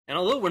And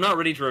although we're not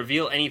ready to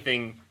reveal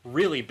anything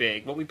really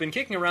big, what we've been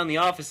kicking around the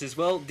office is,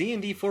 well,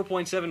 D&D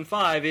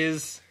 4.75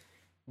 is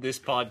this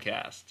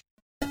podcast.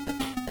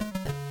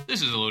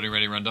 This is the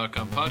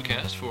LoadingReadyRun.com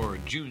podcast for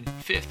June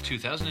 5th,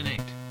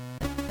 2008.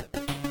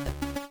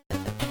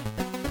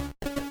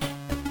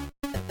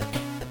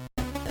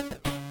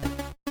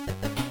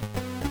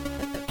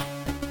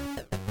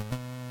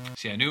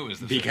 See, I knew it was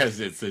the because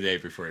it's the day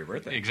before your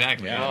birthday.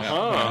 Exactly. Yeah.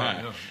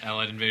 Uh-huh.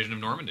 Allied invasion of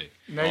Normandy.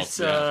 Nice,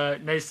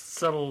 nice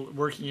subtle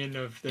working in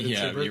of that.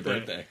 It's your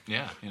birthday.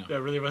 Yeah, you know.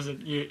 That really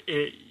wasn't you.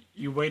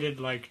 You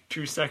waited like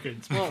 2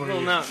 seconds before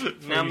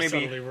Now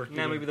maybe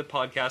maybe the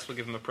podcast will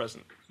give him a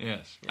present.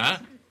 Yes. Huh?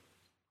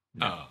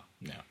 No.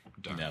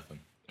 Darn.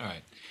 Nothing. All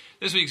right.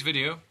 This week's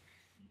video,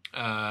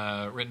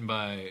 written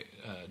by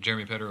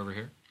Jeremy Petter over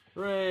here.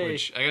 Right.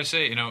 Which I gotta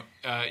say,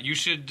 you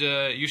should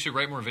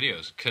write more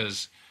videos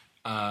because.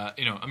 I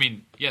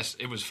mean, yes,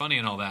 it was funny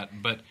and all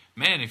that, but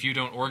man, if you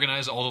don't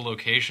organize all the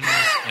locations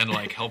and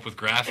like help with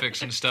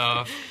graphics and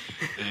stuff,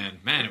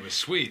 and man, it was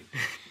sweet.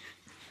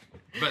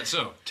 But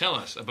so, tell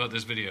us about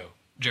this video,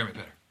 Jeremy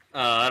Petter.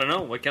 I don't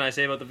know. What can I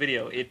say about the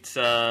video? It's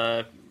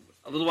a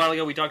little while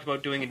ago we talked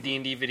about doing a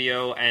D&D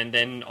video, and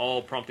then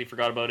all promptly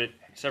forgot about it.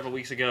 Several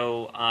weeks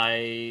ago,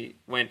 I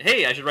went,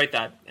 hey, I should write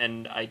that,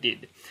 and I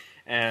did.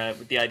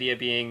 With the idea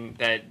being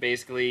that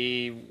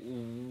basically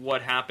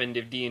what happened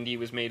if D&D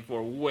was made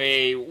for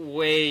way,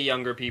 way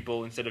younger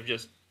people instead of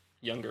just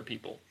younger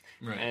people.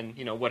 Right.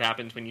 And, what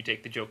happens when you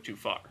take the joke too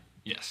far.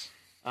 Yes.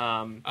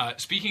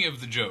 Speaking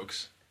of the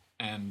jokes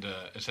and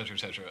et cetera,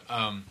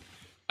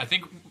 I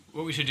think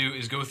what we should do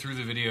is go through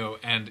the video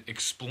and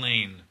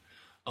explain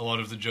a lot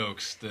of the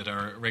jokes that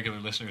our regular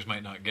listeners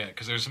might not get.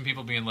 Because there's some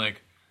people being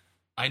like,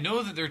 I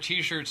know that their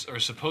t-shirts are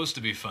supposed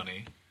to be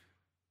funny,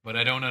 but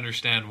I don't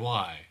understand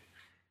why.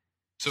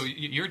 So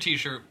your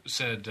t-shirt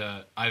said,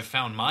 I've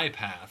found my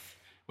path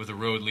with a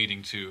road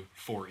leading to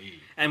 4E.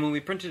 And when we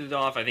printed it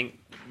off, I think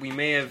we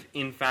may have,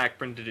 in fact,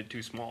 printed it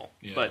too small.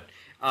 Yeah. But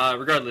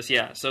regardless,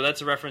 yeah. So that's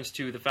a reference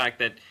to the fact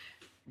that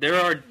there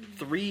are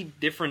 3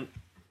 different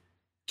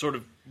sort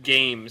of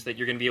games that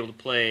you're going to be able to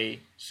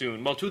play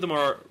soon. Well, 2 of them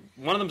are...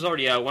 One of them's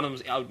already out, one of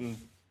them's out in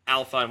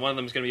alpha, and one of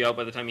them is going to be out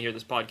by the time you hear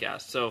this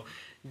podcast. So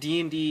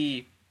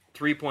D&D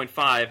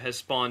 3.5 has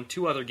spawned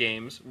 2 other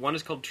games. One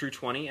is called True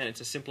 20, and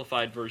it's a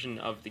simplified version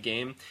of the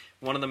game.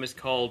 One of them is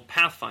called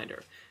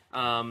Pathfinder.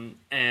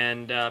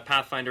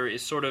 Pathfinder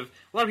is sort of...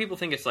 A lot of people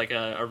think it's like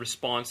a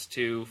response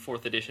to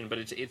 4th edition, but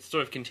it's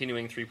sort of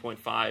continuing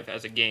 3.5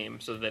 as a game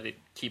so that it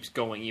keeps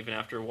going even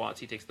after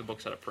WotC takes the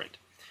books out of print.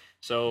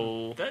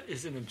 So... That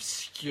is an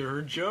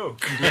obscure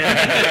joke.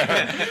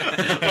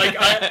 Yeah. Like,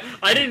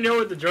 I didn't know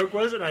what the joke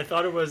was, and I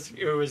thought it was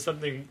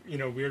something,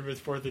 weird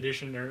with 4th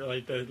edition, or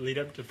like the lead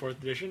up to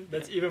 4th edition.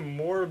 That's even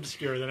more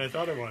obscure than I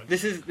thought it was.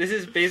 This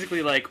is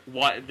basically like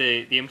what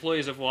the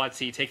employees of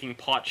WotC taking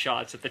pot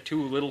shots at the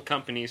 2 little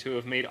companies who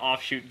have made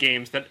offshoot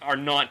games that are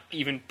not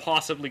even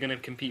possibly going to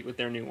compete with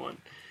their new one.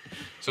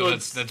 So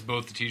that's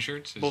both the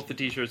t-shirts? Both the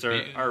t-shirts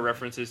are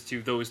references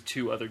to those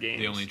 2 other games.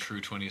 The only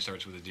True 20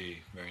 starts with a D.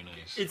 Very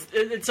nice.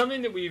 It's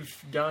something that we've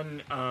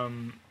done.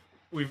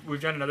 We've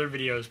done in other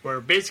videos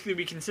where basically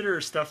we consider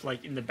stuff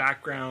like in the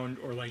background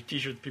or like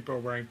t-shirts people are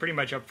wearing pretty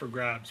much up for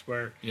grabs.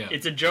 Where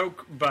it's a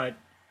joke, but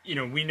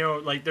we know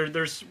like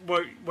there's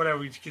what I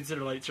would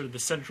consider like sort of the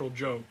central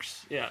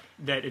jokes. Yeah.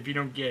 That if you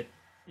don't get,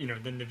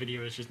 then the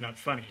video is just not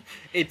funny.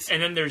 And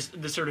then there's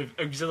the sort of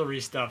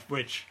auxiliary stuff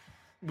which.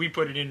 We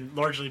put it in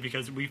largely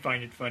because we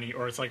find it funny,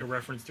 or it's like a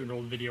reference to an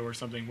old video or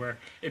something where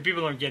if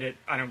people don't get it,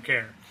 I don't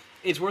care.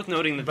 It's worth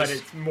noting that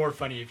it's more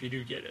funny if you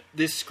do get it.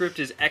 This script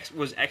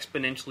was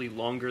exponentially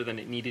longer than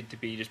it needed to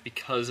be just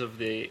because of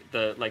the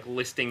like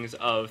listings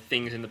of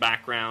things in the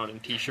background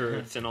and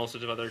t-shirts and all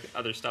sorts of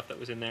other stuff that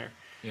was in there.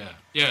 Yeah.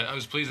 I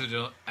was pleased that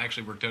it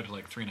actually worked out to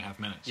like 3.5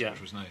 minutes, which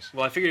was nice.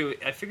 Well, I figured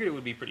it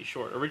would be pretty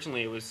short.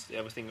 Originally, I was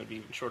thinking it would be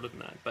even shorter than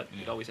that, but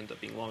it always ends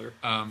up being longer.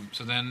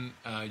 So then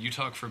you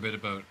talk for a bit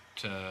about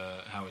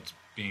how it's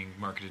being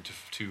marketed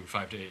to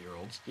 5 to 8 year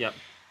olds. Yep.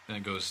 Then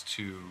it goes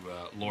to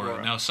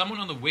Laura. Now, someone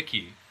on the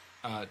wiki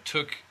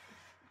took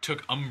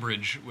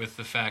umbrage with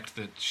the fact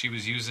that she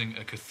was using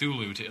a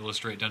Cthulhu to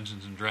illustrate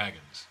Dungeons and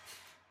Dragons.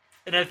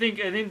 And I think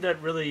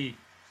that really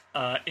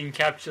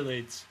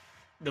encapsulates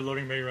the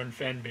Loading Ready Run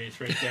fan base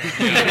right there.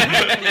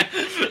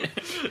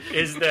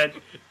 Is that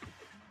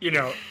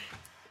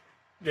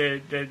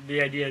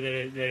the idea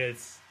that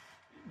it's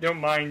they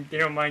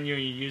don't mind you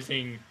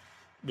using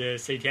the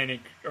satanic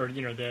or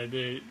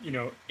the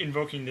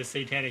invoking the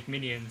satanic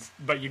minions,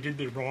 but you did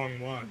the wrong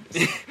ones.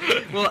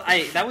 Well,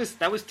 that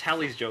was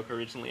Tally's joke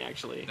originally,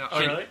 actually. No,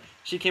 really?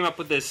 She came up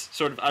with this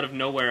sort of out of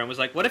nowhere and was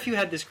like, what if you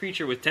had this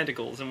creature with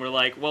tentacles? And we're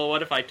like, well,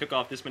 what if I took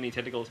off this many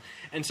tentacles?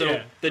 And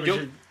so the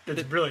joke...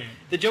 That's brilliant.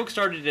 The joke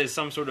started as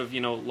some sort of,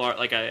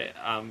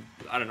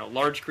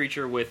 large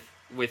creature with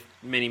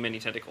many, many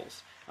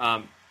tentacles.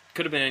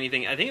 Could have been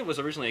anything. I think it was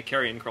originally a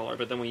carrion crawler,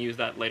 but then we used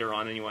that later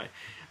on anyway.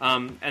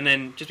 And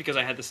then just because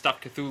I had the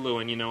stuffed Cthulhu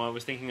and, I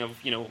was thinking of,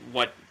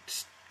 what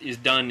is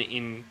done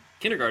in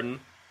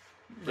kindergarten,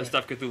 the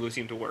stuffed Cthulhu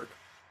seemed to work.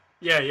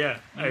 Yeah.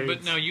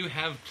 But now you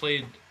have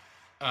played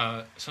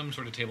some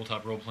sort of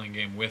tabletop role-playing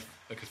game with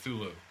a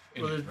Cthulhu.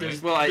 There's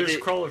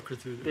Call of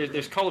Cthulhu.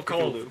 There's Call of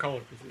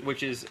Cthulhu,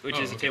 which is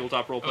a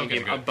tabletop role-playing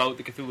game about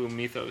the Cthulhu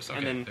mythos,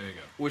 and then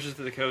Wizards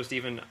of the Coast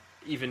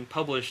even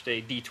published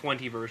a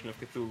D20 version of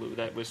Cthulhu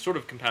that was sort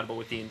of compatible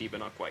with D&D, but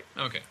not quite.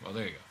 Okay, well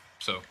there you go.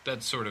 So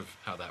that's sort of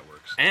how that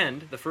works.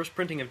 And the first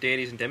printing of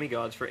Deities and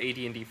Demigods for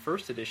AD&D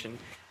First Edition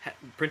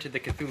printed the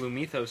Cthulhu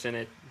mythos in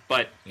it,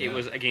 but it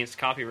was against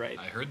copyright.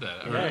 I heard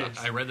that.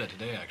 I read that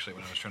today, actually,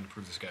 when I was trying to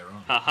prove this guy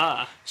wrong.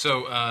 Haha.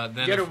 So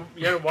then... You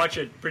gotta watch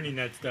it printing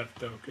that stuff,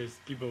 though, because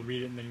people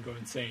read it and then go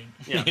insane.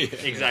 Yeah,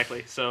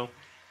 exactly. So...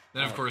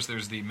 Then, of course,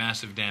 there's the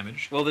massive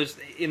damage. Well, there's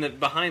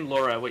behind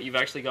Laura, what you've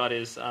actually got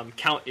is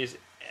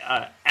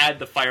add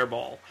the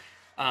fireball.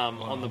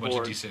 On the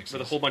board with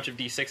a whole bunch of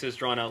D6s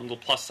drawn out, little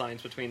plus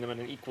signs between them, and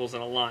an equals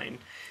and a line.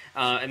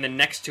 And then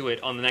next to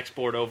it, on the next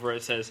board over,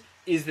 it says,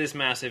 "Is this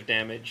massive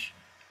damage?"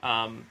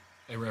 A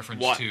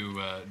reference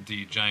to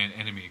the giant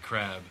enemy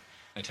crab.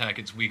 Attack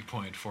its weak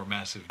point for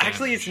massive damage.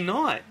 Actually, it's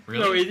not.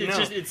 Really? No,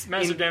 it's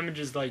massive damage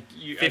is like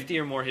 50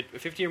 or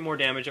more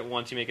damage at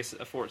once. You make a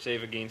fort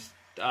save against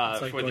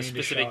for the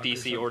specific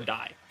DC or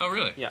die. Oh,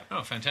 really? Yeah.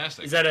 Oh,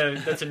 fantastic.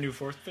 That's a new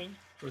fourth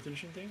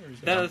edition thing, or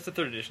is that's the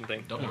third edition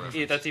thing. Double reference.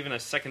 Yeah, that's even a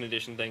second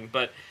edition thing.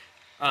 But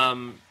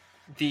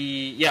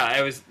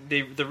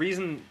the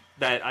reason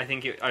that I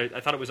think I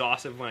thought it was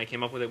awesome when I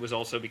came up with it was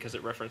also because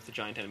it referenced the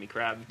giant enemy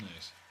crab.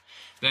 Nice.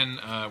 Then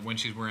when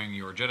she's wearing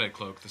your Jedi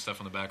cloak, the stuff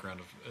on the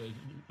background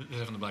of the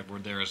stuff on the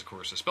blackboard there is of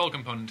course a spell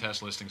component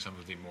test listing some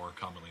of the more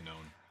commonly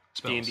known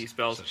spells, D&D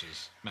spells such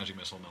as Magic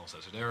Missile, Mel's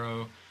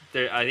Arrow.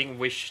 I think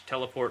Wish,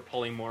 Teleport,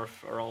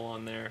 Polymorph are all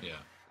on there.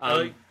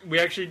 Yeah. We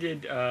actually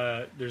did.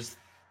 There's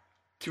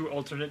 2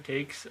 alternate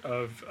takes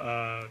of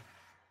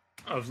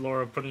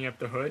Laura putting up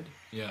the hood.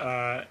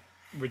 Yeah.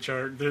 Which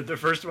are the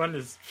first one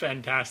is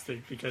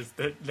fantastic because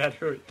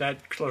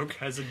that cloak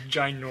has a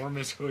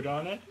ginormous hood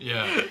on it.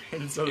 Yeah.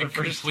 And so it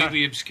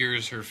completely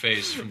obscures her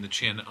face from the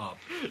chin up.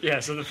 Yeah,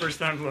 so the first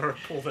time Laura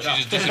pulled it up,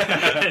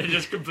 it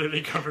just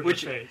completely covered her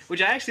face.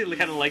 Which I actually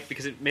kind of liked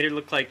because it made her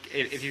look like,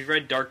 if you've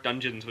read Dark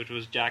Dungeons, which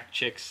was Jack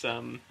Chick's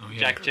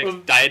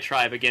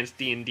diatribe against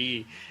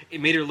D&D,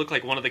 it made her look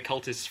like one of the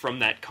cultists from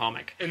that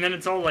comic. And then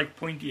it's all like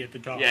pointy at the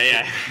top.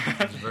 Yeah.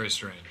 It's very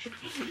strange.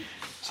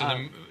 So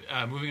then,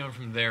 moving on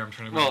from there, I'm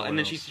trying to. Well, and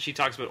then she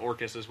talks about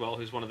Orcus as well,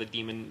 who's one of the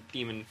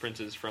demon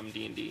princes from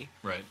D&D.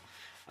 Right.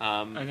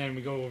 And then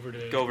we go over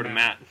to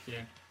Matt.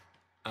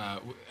 Yeah.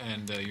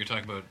 And you're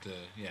talking about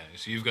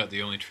So you've got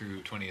the only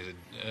true 20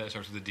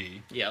 starts with a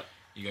D. Yep.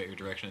 You got your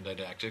direction and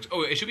didactics.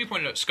 Oh, it should be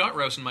pointed out, Scott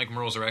Rouse and Mike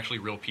Merles are actually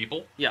real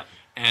people. Yeah.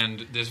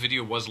 And this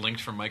video was linked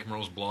from Mike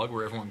Merles' blog,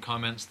 where everyone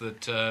comments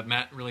that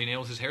Matt really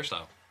nails his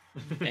hairstyle.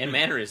 And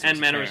mannerisms.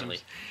 Apparently.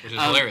 Which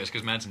is hilarious,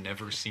 because Matt's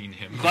never seen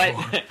him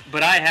before.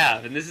 But I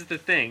have, and this is the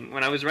thing.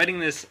 When I was writing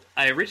this,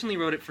 I originally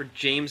wrote it for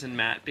James and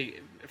Matt,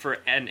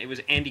 and it was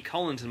Andy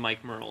Collins and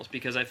Mike Merles,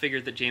 because I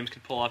figured that James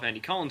could pull off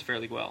Andy Collins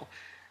fairly well.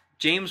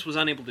 James was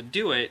unable to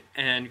do it,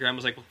 and Graham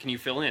was like, well, can you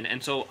fill in?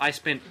 And so I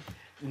spent,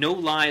 no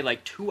lie,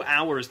 like 2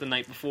 hours the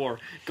night before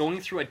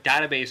going through a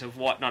database of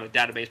not a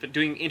database, but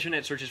doing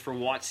internet searches for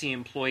WotC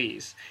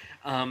employees.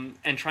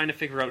 And trying to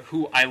figure out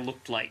who I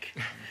looked like.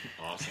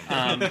 Awesome.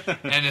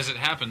 And as it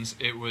happens,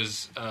 it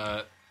was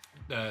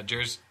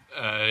Jer's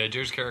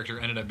character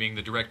ended up being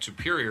the direct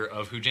superior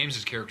of who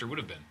James's character would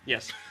have been.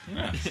 Yes.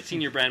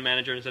 Senior brand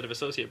manager instead of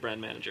associate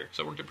brand manager.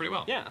 So it worked out pretty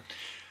well. Yeah.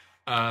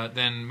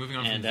 Then moving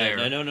on from there.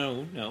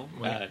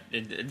 No.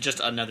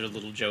 Just another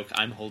little joke.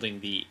 I'm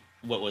holding the,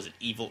 what was it,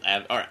 evil,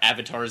 or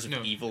avatars of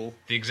evil?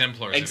 The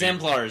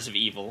exemplars of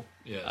evil.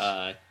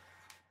 Yes.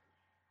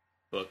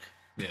 Book.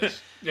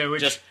 Yes. Yeah,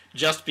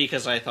 just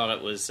because I thought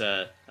it was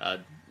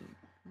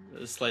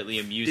slightly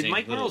amusing. Did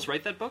Mike Merles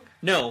write that book?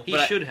 No, he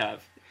should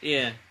have.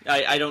 Yeah,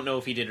 I don't know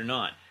if he did or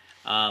not.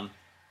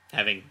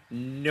 Having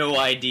no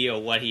idea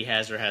what he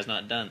has or has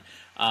not done.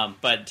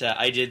 But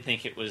I did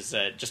think it was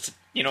just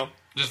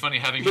funny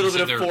having a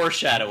little bit of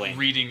foreshadowing,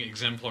 reading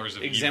exemplars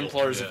of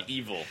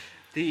evil.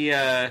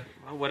 The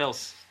what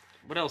else?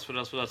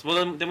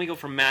 Well, then we go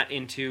from Matt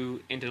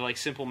into like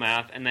simple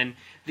math, and then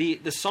the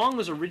song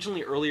was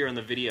originally earlier in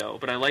the video,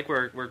 but I like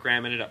where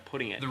Graham ended up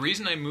putting it. The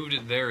reason I moved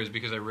it there is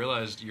because I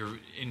realized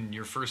in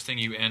your first thing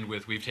you end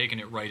with, we've taken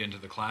it right into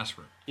the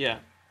classroom. Yeah.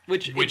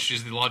 Which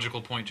is the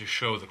logical point to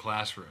show the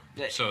classroom.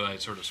 So I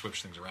sort of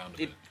switched things around a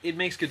bit. It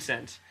makes good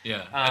sense.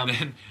 Yeah. And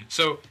then,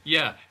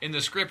 in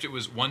the script it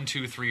was 1,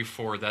 2, 3,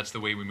 4, that's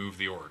the way we move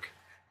the org.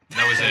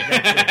 That was it.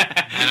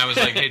 And I was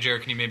like, hey,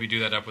 Jared, can you maybe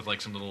do that up with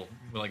like some little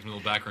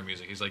background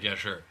music? He's like, yeah,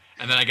 sure.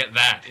 And then I get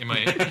that in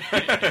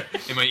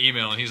my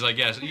email, and he's like,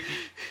 yes,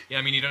 yeah,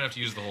 I mean, you don't have to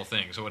use the whole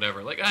thing, so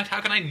whatever. Like,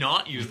 how can I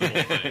not use the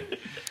whole thing?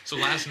 So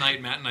last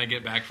night, Matt and I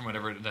get back from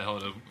whatever the hell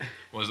it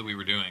was that we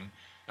were doing,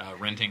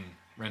 renting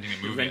a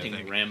movie,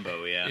 renting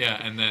Rambo, yeah. Yeah,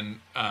 and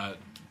then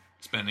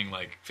spending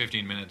like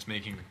 15 minutes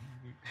making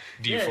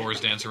D4's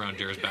dance around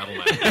Jared's battle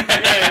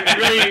mat.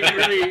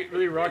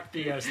 Really rocked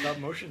the stop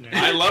motion there.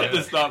 I love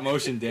the stop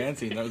motion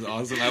dancing. That was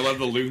awesome. I love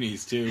the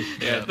loonies too.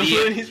 Yeah, The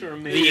loonies were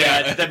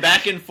amazing. the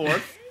back and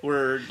forth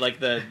were like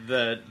the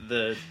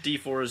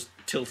D4's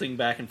tilting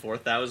back and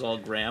forth. That was all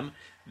Graham.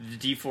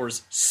 The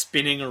D4's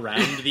spinning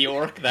around the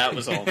orc. That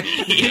was all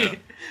me. Yeah.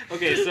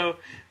 Okay, so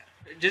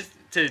just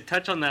to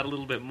touch on that a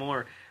little bit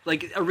more,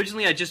 like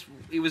originally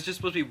it was just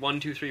supposed to be 1,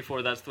 2, 3,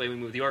 4. That's the way we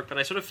moved the orc. But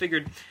I sort of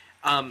figured,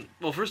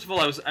 well, first of all,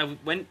 I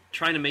went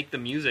trying to make the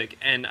music,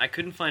 and I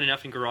couldn't find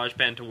enough in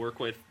GarageBand to work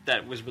with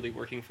that was really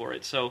working for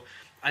it. So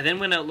I then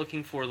went out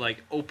looking for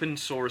like open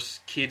source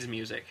kids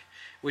music,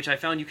 which I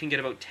found you can get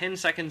about 10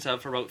 seconds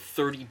of for about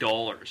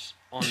 $30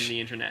 on the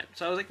internet.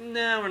 So I was like,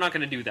 nah, we're not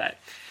going to do that.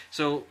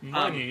 So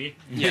money.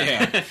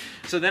 Yeah.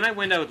 So then I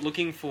went out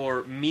looking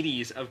for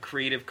MIDIs of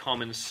Creative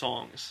Commons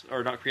songs,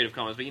 or not Creative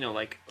Commons, but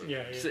like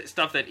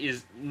stuff that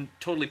is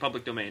totally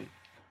public domain.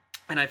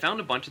 And I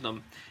found a bunch of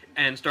them,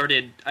 and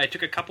I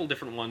took a couple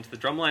different ones. The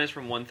drum line is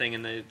from one thing,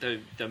 and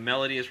the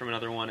melody is from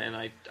another one, and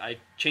I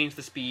changed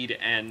the speed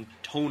and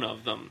tone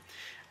of them.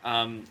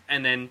 And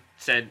then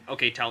said,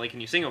 okay, Tally, can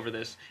you sing over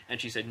this?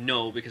 And she said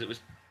no, because it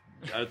was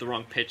the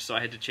wrong pitch, so I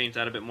had to change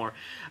that a bit more.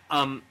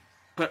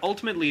 But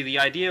ultimately, the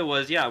idea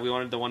was, we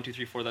wanted the 1, 2,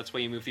 3, 4, that's why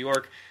you move the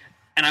orc.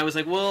 And I was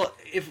like, well,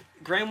 if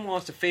Graham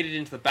wants to fade it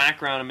into the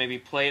background and maybe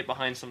play it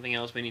behind something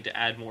else, we need to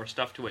add more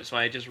stuff to it. So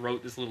I just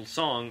wrote this little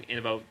song in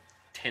about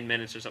 10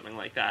 minutes or something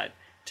like that,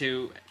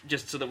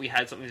 just so that we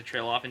had something to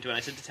trail off into. And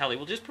I said to Tally,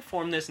 well, just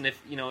perform this, and if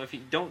you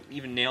don't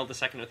even nail the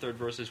second or third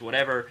verses,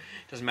 whatever,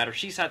 doesn't matter.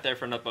 She sat there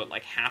for about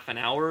like half an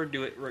hour,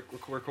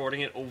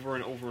 recording it over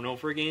and over and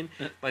over again.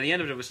 By the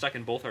end of it, it was stuck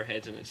in both our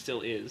heads, and it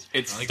still is.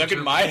 It's stuck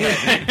in my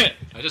head.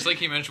 I just like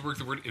he mentioned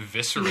the word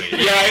eviscerate.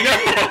 Yeah,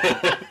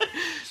 I know.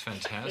 It's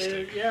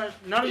fantastic.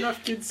 Not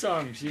enough kids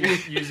songs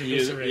use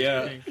eviscerate.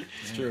 Yeah,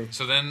 it's true.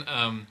 So then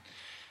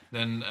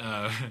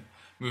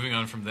moving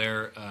on from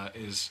there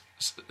is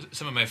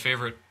some of my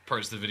favorite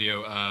parts of the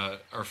video.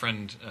 Our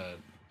friend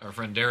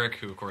Derek,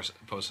 who of course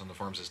posts on the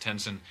forums as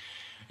Tenson,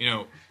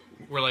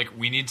 we're like,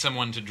 we need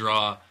someone to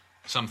draw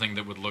something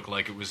that would look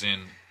like it was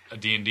in a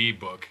D&D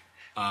book.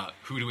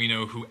 Who do we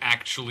know who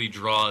actually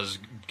draws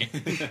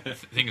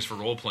things for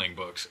role-playing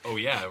books? Oh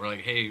yeah, we're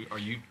like, hey,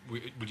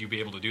 would you be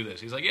able to do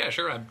this? He's like, yeah,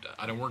 sure.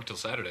 I don't work till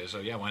Saturday, so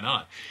yeah, why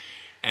not?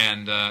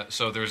 And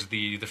so there's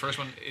the first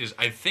one is,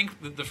 I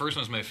think the first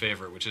one's my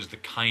favorite, which is the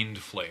Kind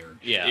Flayer.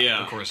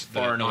 Yeah. Of course, the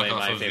far and away knockoff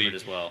my of favorite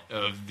as well.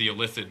 Of the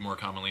Illithid, more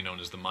commonly known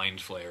as the Mind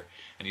Flayer.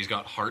 And he's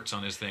got hearts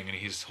on his thing, and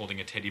he's holding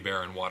a teddy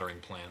bear and watering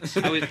plants.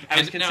 I was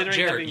considering now,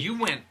 Jared, you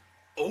went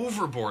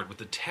overboard with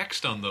the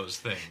text on those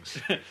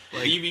things. Like,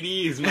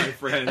 DVDs, my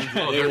friend.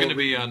 Oh, they're going to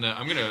be on.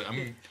 I'm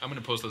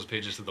gonna post those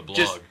pages to the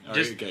blog.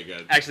 Okay,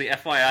 good. Actually,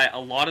 FYI, a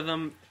lot of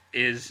them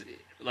is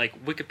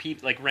like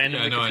Wikipedia, like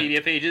random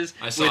Wikipedia pages.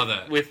 I saw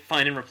that with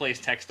find and replace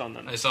text on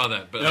them. I saw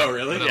that, but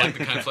really? But I like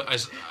the kind of.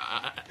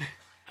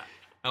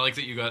 I like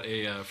that you got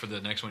for the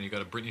next one, you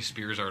got a Britney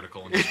Spears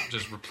article and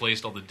just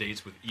replaced all the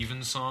dates with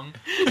Evensong,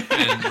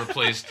 and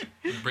replaced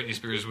Britney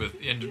Spears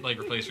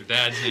replaced her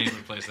dad's name,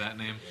 replaced that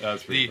name.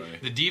 That's pretty funny.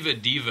 The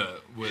Diva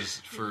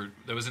was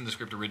that was in the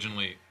script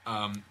originally,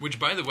 which,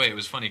 by the way, it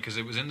was funny because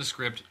it was in the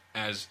script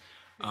as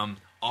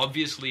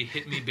obviously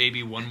Hit Me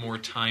Baby One More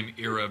Time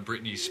era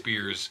Britney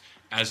Spears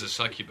as a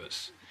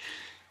succubus.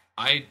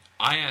 I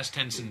asked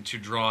Tenson to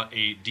draw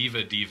a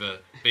diva,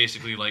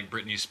 basically like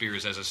Britney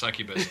Spears as a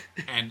succubus,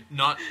 and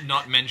not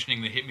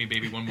mentioning the Hit Me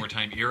Baby One More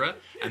Time era,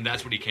 and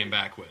that's what he came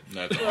back with.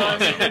 That's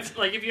that's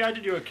like if you had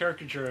to do a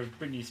caricature of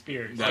Britney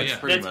Spears, that's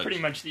pretty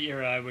much the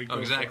era I would go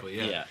exactly,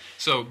 for. Yeah.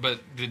 So, but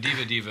the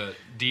diva,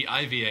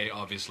 D-I-V-A,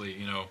 obviously,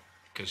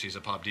 because she's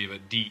a pop diva.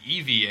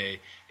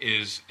 D-E-V-A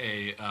is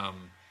a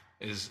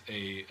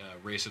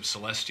race of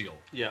celestial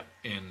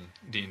in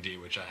D&D,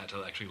 which I had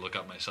to actually look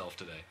up myself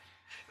today.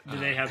 Do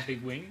they have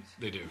big wings?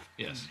 They do,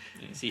 yes.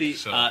 See,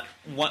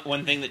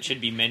 one thing that should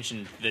be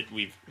mentioned that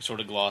we've sort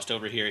of glossed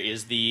over here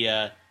is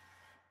the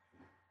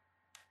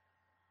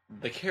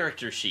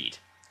character sheet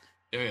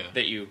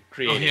that you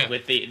created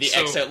with the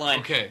X outline.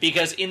 Okay.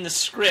 Because in the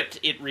script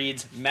it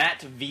reads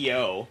Matt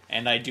VO,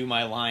 and I do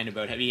my line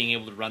about being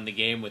able to run the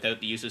game without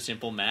the use of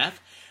simple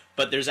math.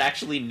 But there's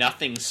actually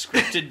nothing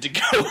scripted to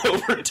go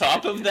over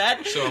top of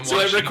that. So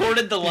I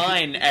recorded the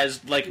line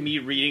as like me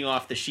reading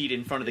off the sheet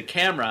in front of the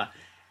camera.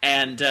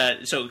 And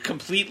so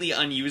completely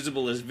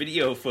unusable as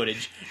video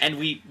footage, and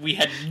we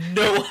had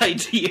no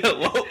idea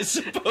what was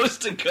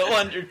supposed to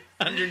go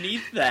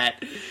underneath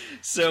that.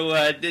 So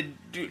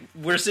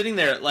we're sitting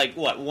there at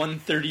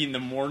 1:30 in the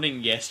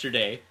morning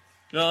yesterday.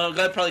 No,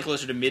 got probably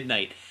closer to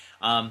midnight.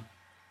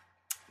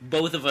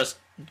 Both of us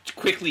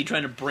quickly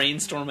trying to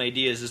brainstorm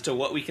ideas as to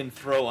what we can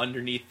throw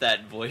underneath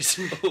that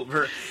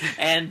voiceover,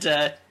 and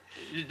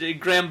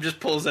Graham just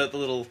pulls out the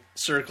little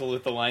circle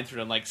with the line through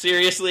it. I'm like,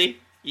 seriously?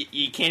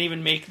 You can't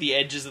even make the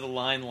edges of the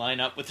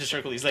line up with the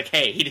circle. He's like,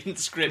 hey, he didn't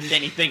script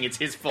anything. It's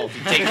his fault. He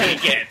takes what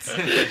he gets. I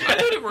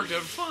thought it worked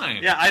out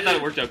fine. Yeah, I thought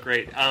it worked out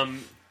great.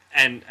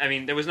 And I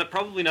mean, there was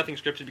probably nothing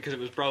scripted because it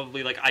was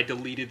probably like I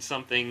deleted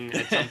something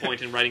at some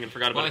point in writing and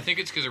forgot about it. Well, I think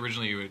it's because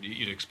originally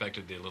you'd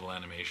expected the little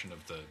animation of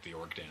the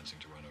orc dancing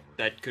to run over.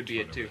 That could be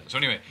it too. So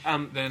anyway,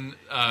 then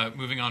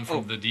moving on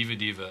from the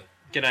Diva.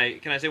 Can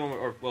I say one more?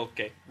 Or, well,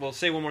 okay. We'll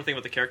say one more thing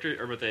about the character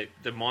or about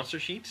the monster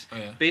sheets. Oh,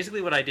 yeah.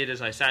 Basically, what I did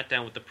is I sat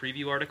down with the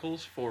preview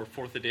articles for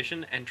 4th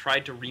edition and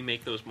tried to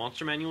remake those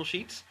monster manual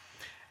sheets.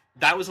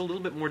 That was a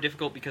little bit more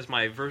difficult because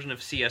my version of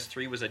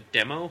CS3 was a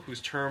demo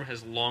whose term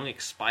has long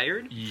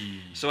expired.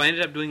 So I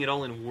ended up doing it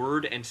all in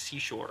Word and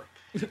Seashore.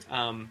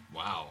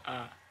 Wow.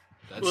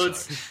 That well,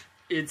 sucks.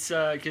 It's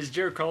because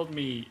Jared called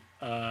me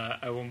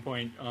at one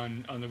point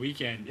on the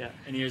weekend,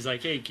 and he was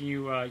like, "Hey, can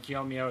you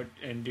help me out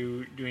and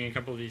doing a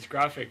couple of these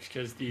graphics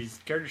because these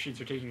character sheets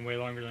are taking way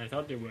longer than I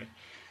thought they would."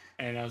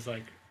 And I was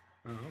like,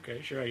 "Oh,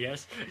 okay, sure, I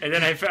guess." And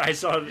then I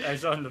saw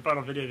in the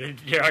final video that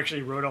they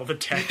actually wrote all the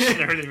text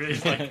and everything. But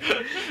it's like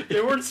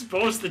they weren't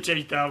supposed to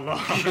take that long.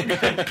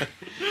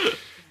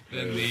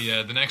 Then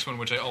the next one,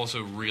 which I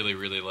also really,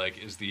 really like,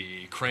 is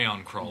the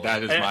Crayon Crawler.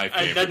 That is my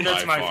favorite.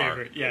 That's by my far.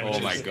 favorite. Yeah. Oh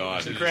my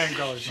god. The Crayon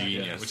Crawler is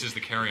genius. Which is the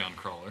Carrion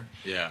Crawler.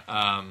 Yeah.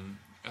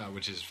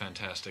 Which is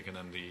fantastic, and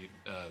then the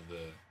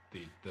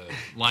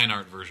line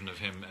art version of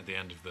him at the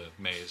end of the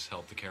maze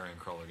helped the Carrion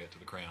Crawler get to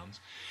the crayons.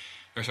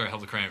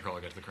 Helped the Crayon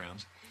Crawler get to the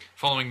crayons.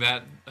 Following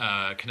that,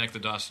 connect the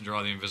dots to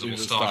draw the invisible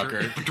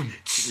stalker.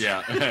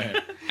 Yeah.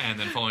 And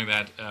then following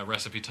that,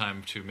 recipe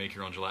time to make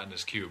your own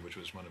gelatinous cube, which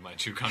was one of my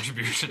 2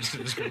 contributions to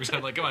this group.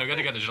 I'm like, come on, we got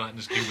to get a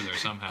gelatinous cube in there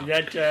somehow.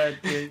 Did that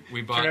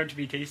turn out to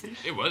be tasty?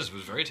 It was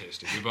very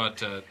tasty. We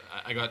bought.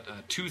 I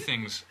got 2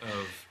 things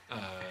of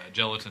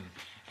gelatin,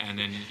 and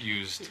then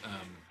used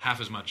half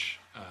as much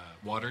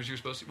water as you're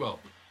supposed to. Well,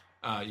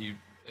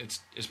 it's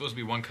supposed to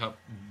be 1 cup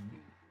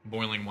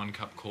boiling, 1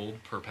 cup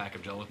cold per pack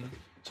of gelatin.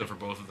 So for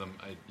both of them,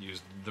 I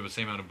used the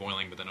same amount of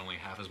boiling, but then only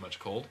half as much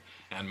cold.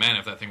 And man,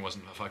 if that thing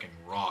wasn't a fucking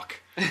rock,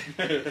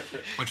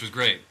 which was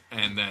great.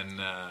 And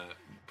then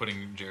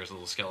putting Jared's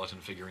little skeleton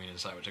figurine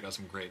inside, which I got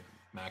some great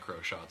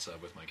macro shots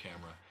of with my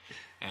camera.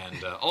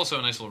 And also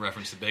a nice little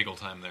reference to Bagel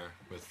Time there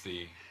with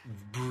the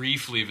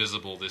briefly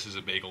visible "this is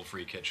a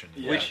bagel-free kitchen"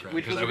 in the background.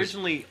 Which was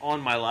originally on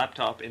my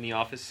laptop in the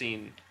office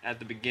scene at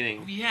the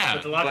beginning. Yeah,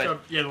 but the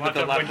laptop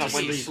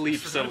went to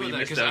sleep, so we missed out on it.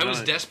 Because I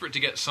was desperate to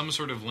get some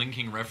sort of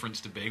linking reference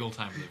to Bagel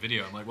Time in the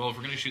video. I'm like, well, if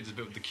we're going to shoot this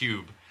bit with the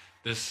cube,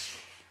 this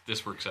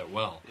works out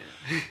well.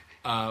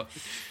 Yeah.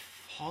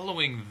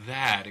 Following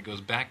that, it goes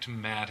back to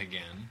Matt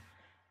again,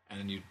 and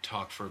then you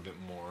talk for a bit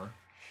more,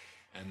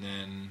 and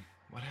then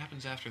what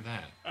happens after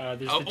that? Right,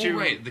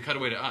 the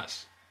cutaway to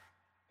us.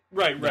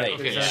 Right.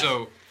 Okay,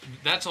 so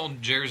that's all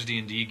Jared's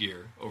D&D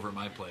gear over at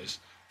my place.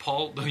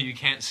 Paul, though you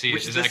can't see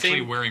it, is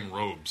actually wearing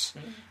robes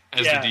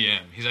as the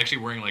DM. He's actually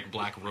wearing like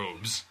black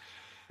robes.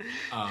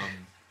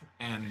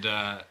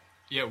 We're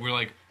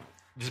like,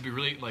 this would be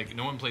really like,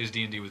 no one plays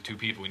D&D with 2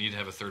 people. We need to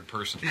have a third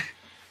person.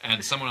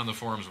 And someone on the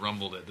forums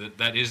rumbled it.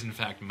 That is in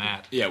fact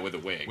Matt. Yeah, with a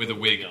wig. With a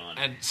wig on.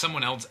 And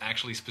someone else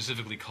actually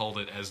specifically called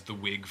it as the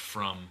wig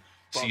from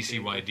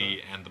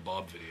CCYD and the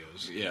Bob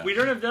videos. Yeah. We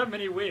don't have that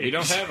many wigs. We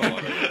don't have a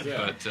lot of wigs,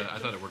 But I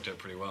thought it worked out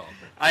pretty well.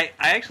 I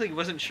actually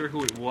wasn't sure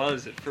who it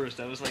was at first.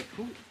 I was like,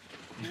 who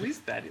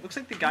is that? It looks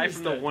like the guy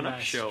from the 1-Up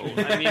show.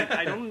 I mean,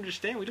 I don't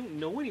understand. We don't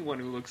know anyone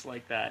who looks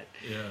like that.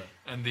 Yeah.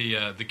 And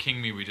the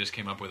King Me we just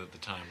came up with at the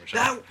time, which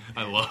I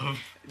love.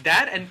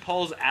 That and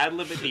Paul's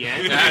ad-lib at the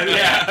end.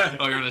 Yeah.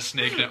 Oh, you're on a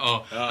snake now.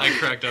 Oh, I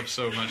cracked up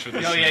so much with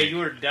the snake. Oh, yeah, you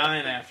were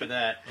dying after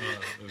that.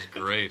 Oh, it was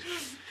great.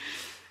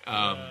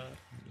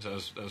 So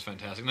that was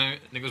fantastic. Then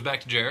it goes back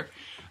to Jer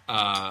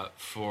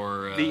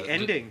for the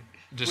ending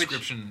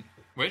description.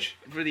 Which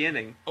for the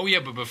ending? Oh yeah,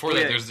 but before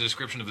that, there's the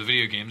description of the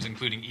video games,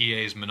 including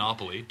EA's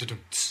Monopoly.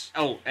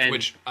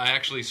 Which I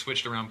actually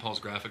switched around Paul's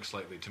graphics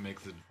slightly to make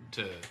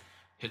to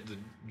hit the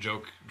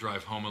joke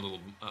drive home a little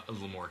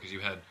more, because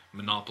you had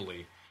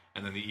Monopoly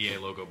and then the EA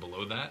logo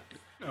below that.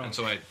 Oh. And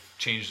so I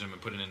changed them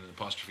and put it in an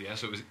apostrophe S,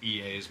 so it was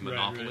EA's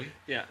Monopoly. Right.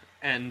 Yeah,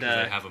 and they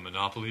have a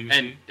monopoly.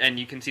 And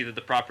you can see that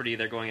the property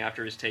they're going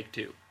after is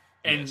Take-Two.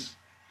 And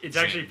it's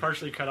actually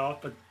partially cut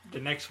off, but the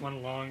next one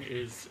along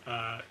is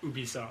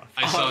Ubisoft.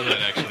 I saw that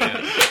actually,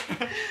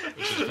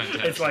 which is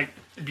fantastic. It's like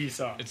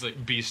Bsoft. It's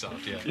like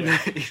Bsoft, yeah.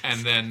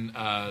 And then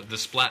the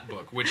Splat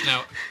Book, which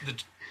now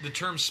the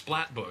term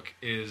Splat Book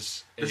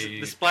is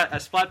a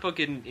Splat Book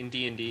in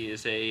D&D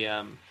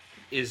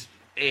is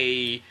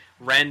a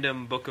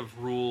random book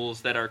of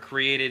rules that are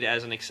created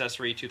as an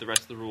accessory to the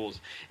rest of the rules.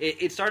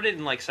 It started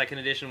in like 2nd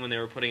edition when they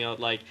were putting out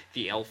like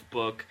the Elf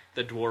book,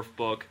 the Dwarf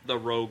book, the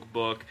Rogue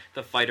book,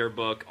 the Fighter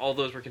book. All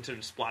those were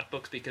considered splat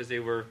books because they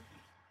were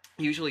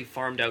usually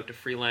farmed out to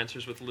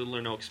freelancers with little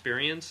or no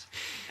experience,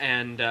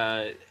 and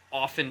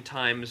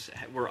oftentimes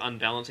were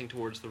unbalancing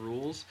towards the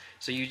rules.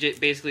 So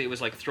basically it was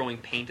like throwing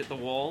paint at the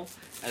wall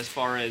as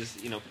far as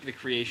the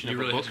creation of a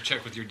book. You really had to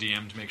check with your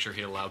DM to make sure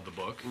he allowed the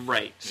book.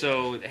 Right.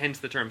 So hence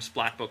the term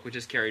splat book, which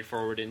is carried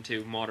forward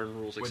into modern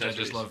rules accessories. Which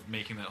I just love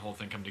making that whole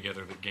thing come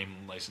together. The game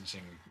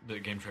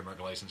trademark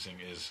licensing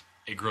is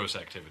a gross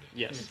activity.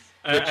 Yes.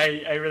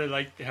 I really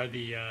liked how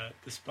the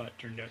spot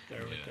turned out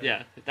there.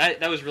 Yeah,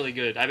 that was really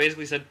good. I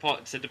basically said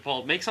to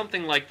Paul, make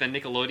something like the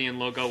Nickelodeon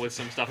logo with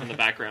some stuff in the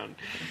background.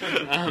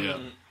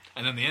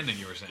 And then the ending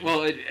you were saying.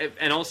 Well,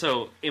 and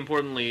also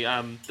importantly,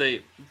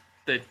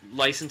 the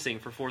licensing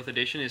for 4th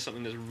edition is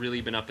something that's really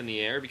been up in the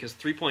air because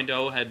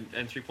 3.0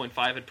 and 3.5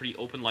 had pretty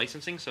open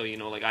licensing. So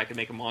like I could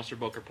make a monster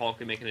book or Paul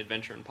could make an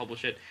adventure and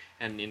publish it.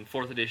 And in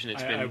 4th edition,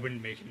 I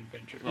wouldn't make an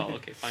adventure. Well,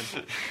 okay, fine,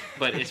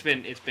 but it's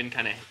been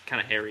kind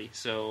of hairy.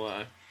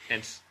 So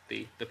hence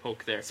the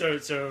poke there.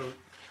 So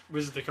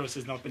Wizards of the Coast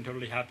has not been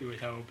totally happy with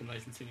how open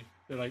licensing is.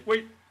 They're like,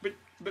 wait,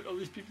 but all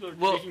these people are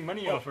making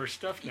money off our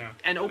stuff now.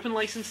 And open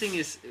licensing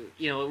is,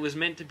 it was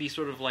meant to be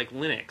sort of like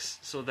Linux,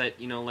 so that,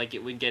 like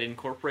it would get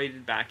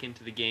incorporated back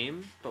into the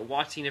game. But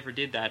WotC never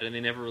did that, and they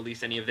never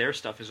released any of their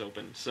stuff as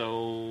open.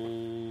 So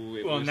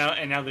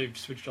now they've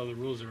switched all the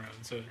rules around,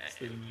 so it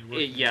doesn't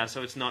really work. Yeah,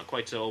 so it's not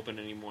quite so open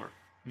anymore.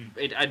 You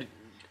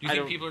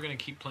think people are going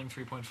to keep playing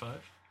 3.5?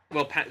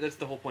 Well, that's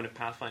the whole point of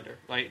Pathfinder,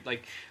 right?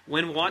 Like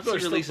when WotC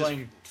releases still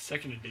playing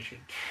 2nd edition.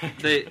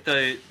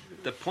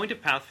 the point of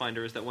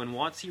Pathfinder is that when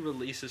WotC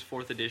releases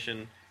 4th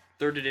edition,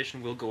 3rd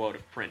edition will go out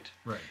of print.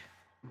 Right.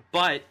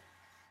 But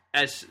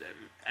as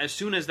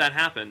soon as that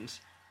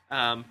happens,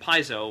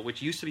 Paizo,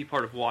 which used to be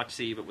part of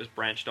WotC but was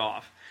branched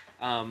off,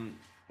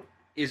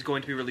 is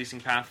going to be releasing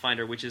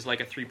Pathfinder, which is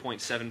like a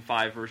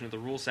 3.75 version of the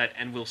rule set,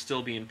 and will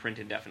still be in print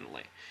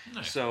indefinitely.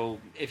 Nice. So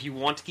if you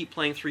want to keep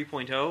playing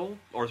 3.0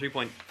 or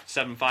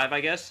 3.75,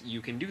 I guess,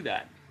 you can do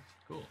that.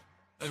 Cool.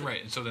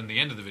 Right, and so then the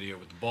end of the video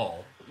with the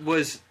ball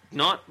was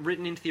not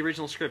written into the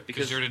original script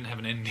because there didn't have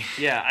an ending.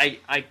 Yeah,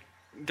 I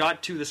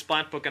got to the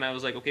splat book and I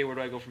was like, okay, where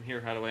do I go from here?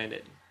 How do I end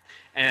it?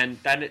 And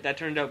that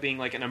turned out being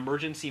like an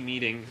emergency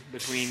meeting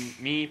between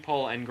me,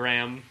 Paul, and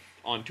Graham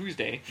on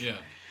Tuesday. Yeah.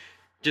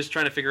 Just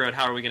trying to figure out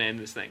how are we going to end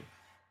this thing.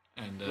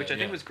 And, which I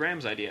think was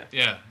Graham's idea.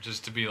 Yeah,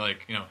 just to be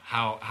like,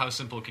 how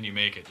simple can you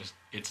make it? Just,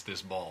 it's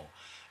this ball.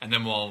 And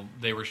then while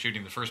they were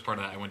shooting the first part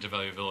of that, I went to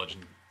Value Village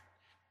and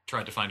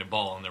tried to find a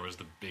ball, and there was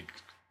the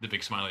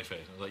big smiley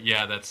face. I was like,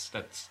 yeah, that's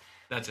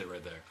it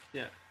right there.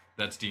 Yeah.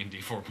 That's D&D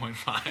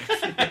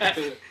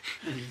 4.5.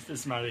 It's the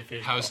smiley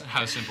face.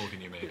 How simple can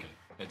you make it?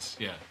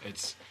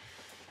 It's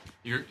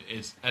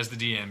as the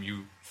DM,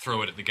 you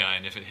throw it at the guy,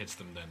 and if it hits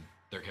them, then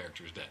their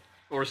character's dead.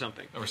 Or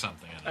something.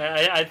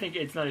 I think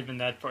it's not even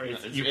that far. You're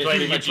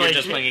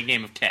just playing a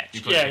game of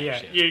catch.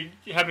 Yeah. You're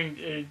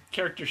having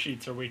character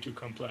sheets are way too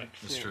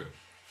complex. That's true.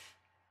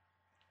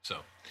 So,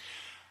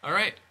 all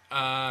right.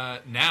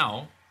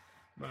 Now.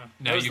 Wow.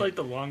 That was like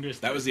the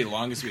longest. That was the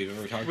longest we've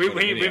ever talked about.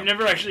 We've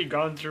never actually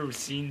gone through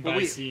scene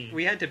by scene.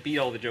 We had to beat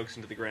all the jokes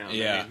into the ground.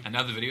 Yeah. And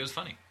now the video is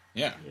funny.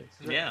 Yeah.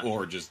 Yeah.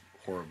 Or just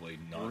horribly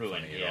not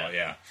funny at all.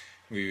 Yeah.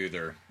 We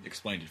either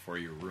explained it for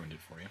you or ruined it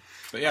for you.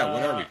 But yeah,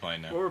 what are we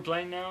playing now? What we're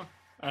playing now?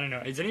 I don't know.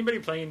 Is anybody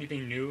playing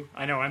anything new?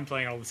 I know I'm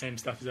playing all the same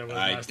stuff as I was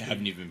last week. I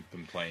haven't even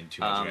been playing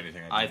too much of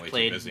anything. I've been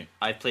way too busy.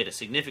 I've played a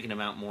significant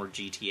amount more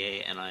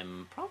GTA, and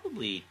I'm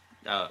probably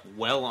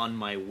well on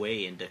my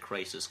way into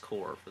Crisis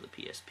Core for the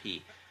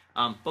PSP.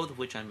 Both of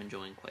which I'm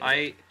enjoying quite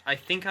a bit. I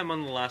think I'm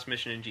on the last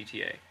mission in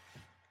GTA.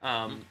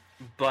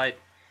 But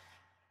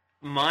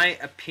my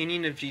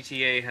opinion of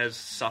GTA has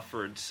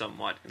suffered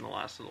somewhat in the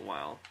last little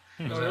while.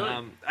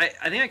 Really?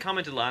 I think I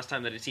commented last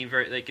time that it seemed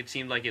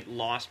like it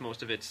lost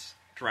most of its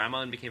drama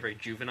and became very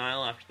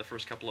juvenile after the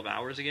first couple of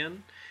hours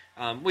again,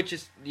 which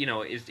is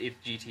it's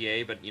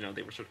GTA, but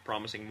they were sort of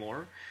promising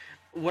more.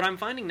 What I'm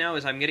finding now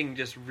is I'm getting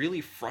just really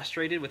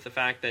frustrated with the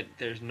fact that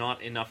there's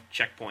not enough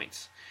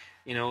checkpoints.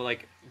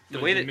 Like the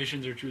way that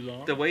missions are too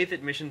long. The way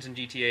that missions in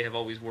GTA have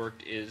always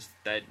worked is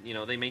that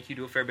they make you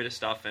do a fair bit of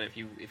stuff, and if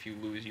you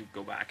lose, you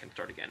go back and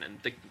start again. And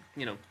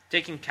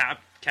taking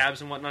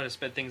cabs and whatnot has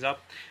sped things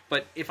up.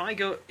 But if I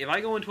go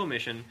into a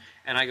mission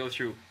and I go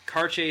through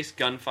car chase,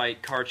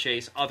 gunfight, car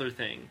chase, other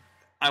thing,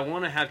 I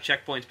want to have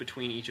checkpoints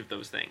between each of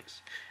those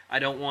things. I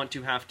don't want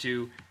to have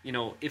to,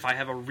 if I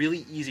have a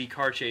really easy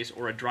car chase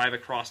or a drive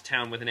across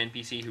town with an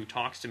NPC who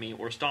talks to me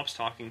or stops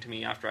talking to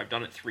me after I've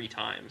done it 3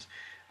 times.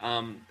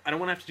 I don't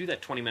want to have to do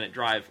that 20-minute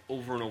drive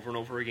over and over and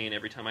over again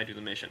every time I do the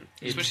mission.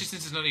 Especially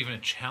since it's not even a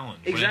challenge.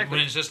 Exactly.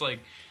 When it's just like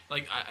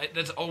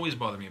that's always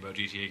bothered me about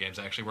GTA games,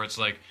 actually, where it's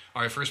like,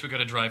 all right, first we got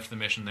to drive to the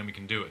mission, then we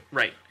can do it.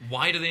 Right.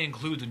 Why do they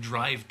include the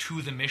drive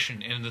to the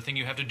mission in the thing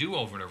you have to do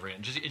over and over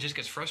again? It just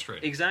gets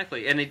frustrating.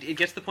 Exactly. And it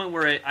gets to the point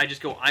where I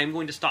just go, I'm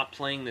going to stop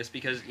playing this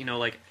because,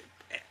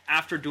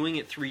 after doing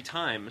it 3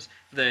 times,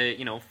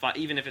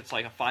 even if it's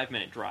like a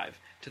 5-minute drive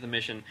to the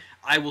mission,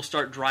 I will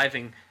start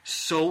driving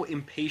so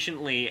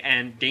impatiently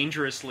and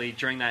dangerously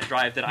during that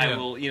drive that I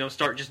will,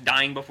 start just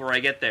dying before I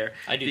get there.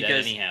 I do that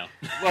anyhow.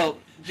 Well,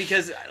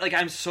 because I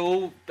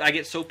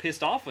get so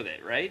pissed off with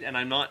it, right? And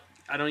I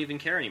don't even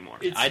care anymore.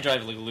 I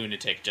drive like a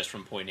lunatic just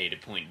from point A to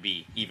point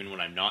B, even when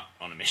I'm not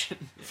on a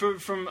mission.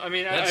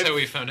 That's how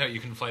we found out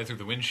you can fly through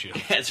the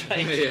windshield. That's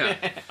right. Yeah.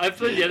 I've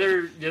played the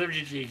other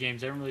GTA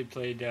games. I haven't really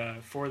played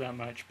 4 that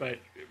much, but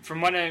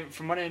from what I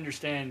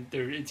understand,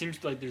 it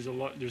seems like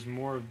there's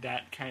more of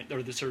that kind,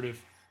 or the sort of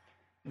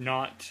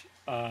not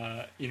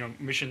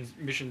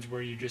missions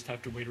where you just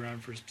have to wait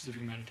around for a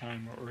specific amount of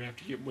time, or have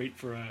to wait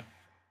for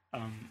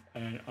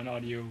an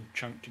audio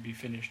chunk to be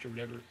finished or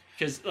whatever.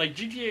 Because like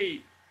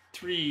GTA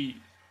 3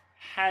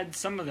 had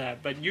some of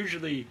that, but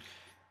usually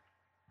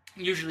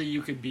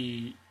you could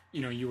be,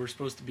 you were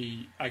supposed to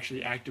be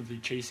actually actively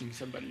chasing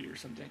somebody or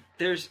something.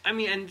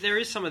 And there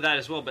is some of that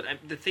as well, but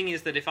the thing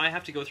is that if I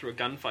have to go through a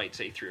gunfight,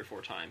 say 3 or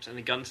 4 times, and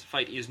the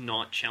gunfight is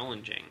not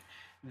challenging,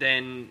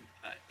 then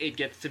it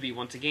gets to be,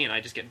 once again,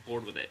 I just get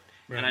bored with it.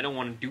 Right. And I don't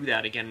want to do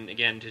that again and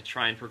again to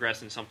try and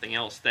progress in something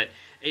else. That,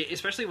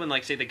 especially when,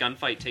 like, say, the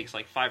gunfight takes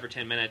like 5 or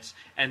 10 minutes,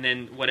 and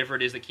then whatever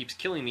it is that keeps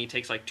killing me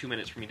takes like 2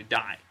 minutes for me to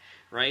die,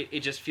 right? It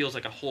just feels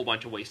like a whole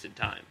bunch of wasted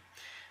time.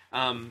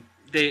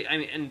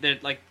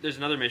 There's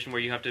another mission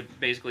where you have to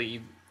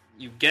basically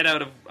you get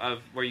out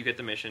of where you get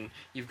the mission.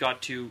 You've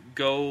got to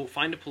go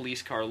find a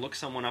police car, look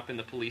someone up in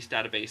the police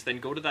database, then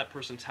go to that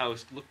person's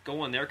house,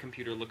 go on their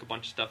computer, look a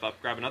bunch of stuff up,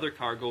 grab another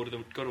car, go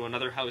to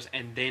another house,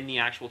 and then the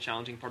actual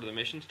challenging part of the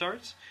mission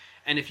starts.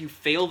 And if you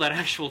fail that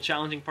actual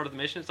challenging part of the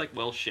mission, it's like,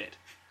 well, shit.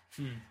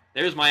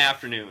 There's my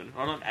afternoon.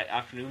 Or not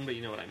afternoon, but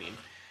you know what I mean.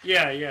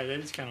 Yeah, that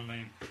is kind of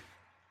lame.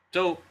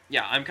 So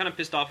yeah, I'm kind of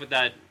pissed off with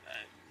that.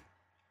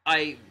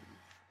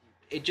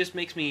 It just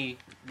makes me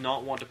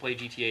not want to play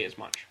GTA as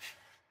much.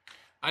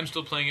 I'm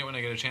still playing it when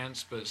I get a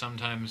chance, but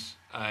sometimes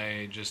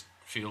I just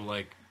feel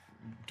like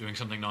doing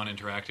something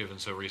non-interactive, and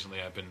so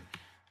recently I've been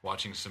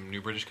watching some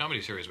new British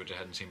comedy series which I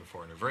hadn't seen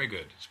before, and are very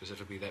good.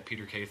 Specifically that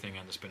Peter Kay thing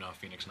and the spin-off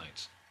Phoenix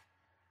Nights.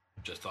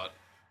 Just thought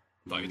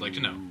you'd like to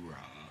know.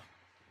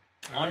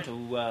 On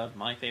to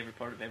my favorite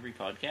part of every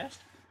podcast.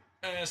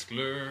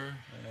 Askler.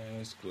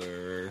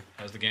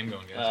 How's the game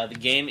going, guys? The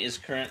game is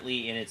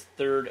currently in its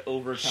third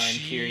overtime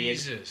period,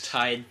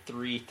 tied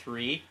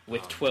 3-3,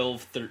 with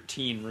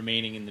 12-13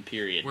 remaining in the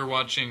period. We're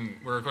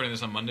recording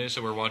this on Monday,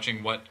 so we're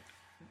watching what,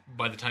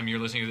 by the time you're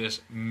listening to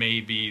this,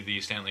 may be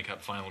the Stanley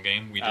Cup final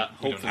game.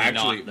 Hopefully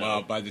actually,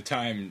 not, by the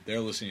time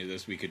they're listening to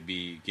this,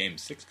 Game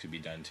 6 could be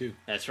done too.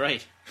 That's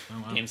right.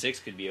 Oh, wow. Game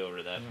 6 could be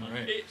over that.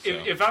 Right.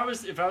 If I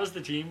was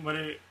the team,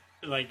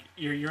 like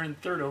you're in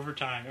third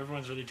overtime,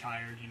 everyone's really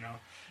tired,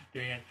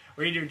 doing it.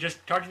 What you do,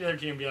 just talk to the other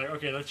team and be like,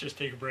 okay, let's just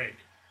take a break.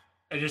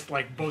 And just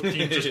like both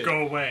teams just go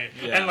away.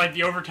 Yeah. And like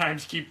the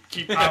overtimes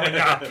keep piling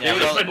up.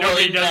 But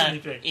nobody does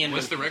anything.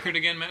 What's the record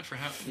again, Matt, for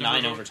how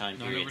 9 overtime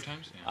periods? 9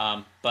 overtimes?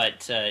 Yeah.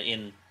 But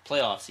in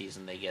playoff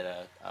season they get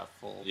a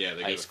full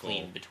ice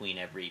clean between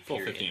every full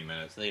period. 15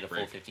 minutes. So they get a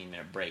full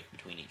 15-minute break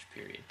between each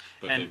period.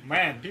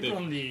 People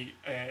in the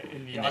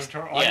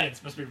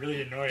audience must be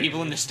really annoyed.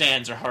 People in the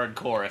stands are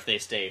hardcore if they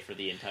stay for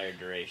the entire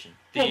duration.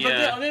 But on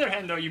the other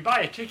hand, though, you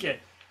buy a ticket.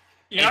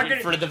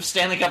 For the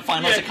Stanley Cup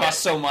Finals, it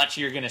costs so much,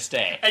 you're going to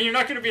stay. And you're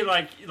not going to be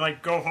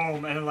like go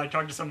home and then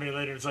talk to somebody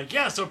later. It's like,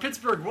 yeah, so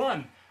Pittsburgh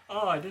won.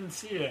 Oh, I didn't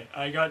see it.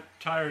 I got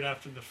tired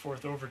after the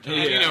fourth overtime.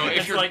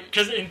 It's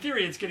because in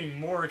theory, it's getting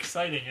more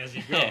exciting as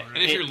you go. Right? And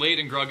if you're late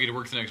and groggy to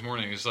work the next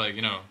morning, it's like,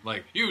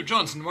 you,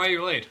 Johnson, why are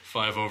you late?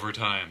 5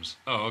 overtimes.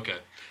 Oh, okay.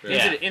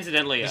 Yeah.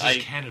 Incidentally, this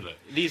is Canada.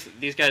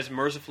 These guys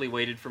mercifully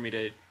waited for me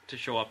to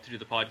show up to do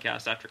the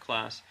podcast after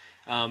class.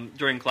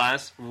 During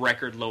class,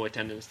 record low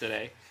attendance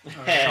today.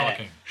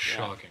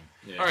 Shocking.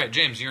 Yeah. All right,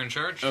 James, you're in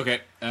charge.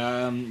 Okay.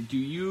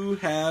 Do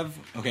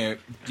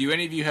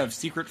any of you have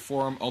secret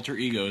forum alter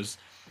egos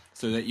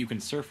so that you can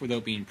surf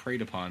without being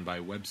preyed upon by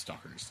web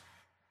stalkers?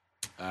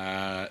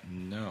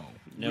 No.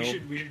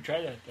 We should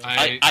try that, though.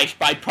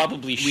 I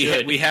probably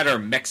should. We had our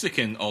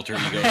Mexican alter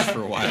egos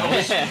for a while.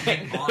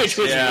 Which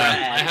was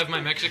rad. I have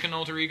my Mexican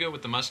alter ego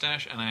with the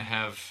mustache, and I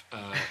have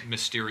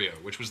Mysterio,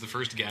 which was the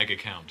first gag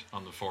account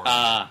on the forum.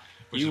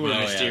 You were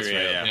Mysterio.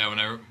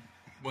 Yeah,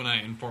 when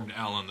I informed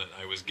Alan that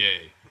I was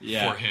gay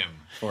for him.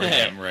 For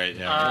him, right.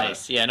 Yeah.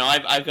 Nice. Yeah, no,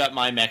 I've got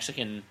my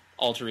Mexican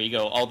alter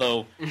ego,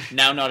 although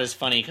now not as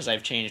funny because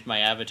I've changed my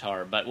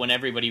avatar, but when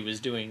everybody was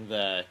doing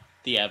the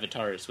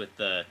avatars with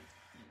the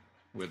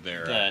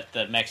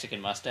Mexican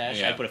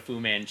mustache, I put a Fu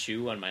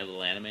Manchu on my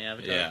little anime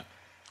avatar. Yeah.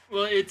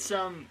 Well, it's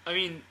and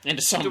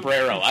a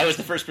sombrero. I was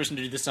the first person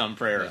to do the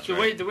sombrero.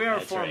 The way our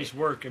forums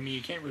work,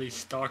 you can't really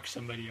stalk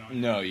somebody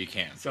on. No, you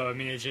can't. So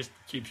it just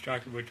keeps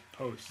track of which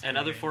posts. And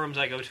other forums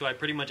I go to, I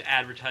pretty much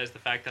advertise the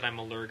fact that I'm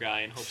a lure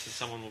guy in hopes that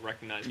someone will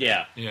recognize me.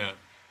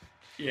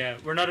 Yeah,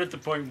 we're not at the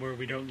point where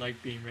we don't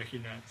like being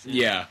recognized.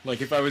 Yeah,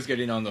 like if I was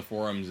getting on the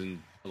forums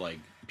and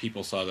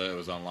people saw that it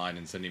was online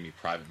and sending me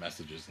private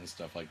messages and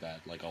stuff like that,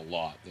 a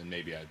lot, then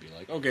maybe I'd be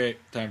like, okay,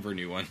 time for a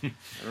new one. It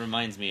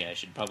reminds me, I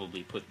should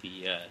probably put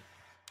the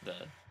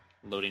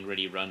loading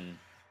ready run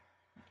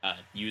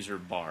user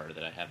bar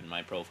that I have in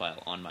my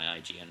profile on my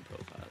IGN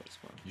profile as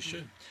well. You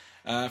should.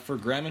 For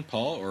Graham and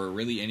Paul, or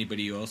really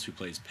anybody else who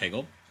plays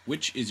Peggle,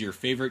 which is your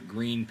favorite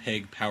green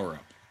peg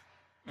power-up?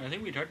 I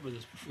think we talked about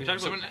this before. We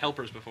talked about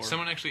helpers before.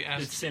 Someone actually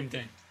asked... It's the same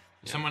thing.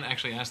 Someone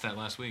actually asked that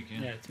last week,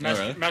 Yeah, it's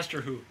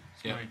Master Who.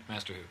 Yeah,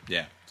 Master Who.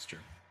 Yeah, it's true.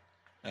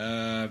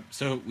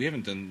 So we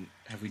haven't done...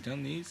 Have we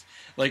done these?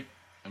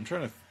 I'm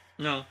trying to...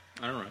 No,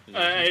 I don't know.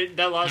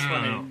 That last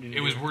one... No.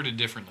 It was worded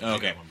differently.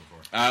 Okay. That one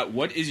before.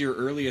 What is your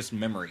earliest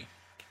memory?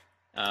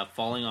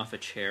 falling off a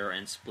chair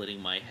and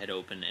splitting my head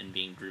open and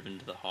being driven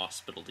to the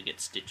hospital to get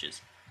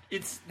stitches.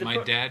 My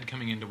dad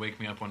coming in to wake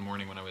me up one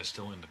morning when I was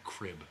still in the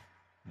crib.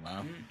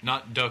 Wow.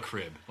 Not the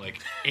crib, like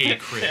a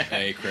crib.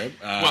 A crib?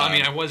 Well, I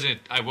mean,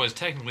 I was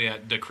technically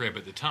at the crib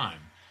at the time,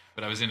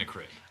 but I was in a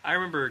crib. I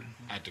remember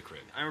at the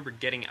crib. I remember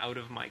getting out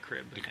of my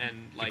crib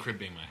and like the crib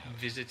being my house.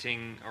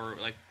 Visiting or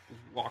like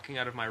walking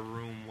out of my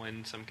room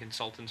when some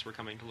consultants were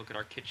coming to look at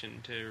our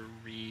kitchen to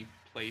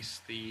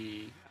replace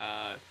the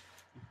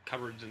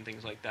cupboards and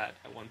things like that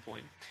at one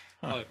point.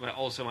 But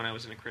also when I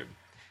was in a crib.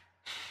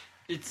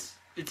 It's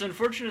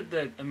unfortunate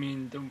that, I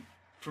mean,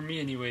 for me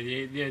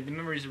anyway, the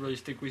memories that really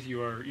stick with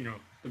you are,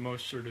 the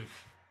most sort of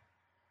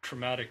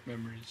traumatic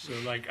memories. So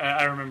like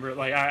I remember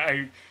like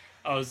I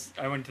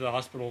went to the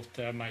hospital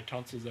to have my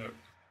tonsils out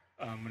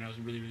when I was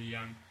really, really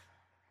young.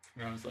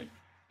 When I was like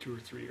 2 or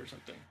 3 or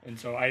something. And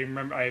so I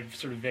remember I have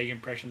sort of vague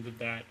impressions of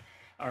that.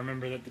 I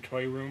remember that the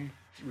toy room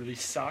really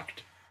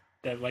sucked.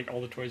 That like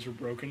all the toys were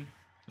broken.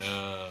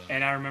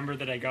 And I remember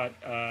that I got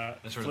that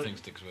sort of thing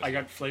sticks with I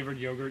got flavored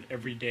yogurt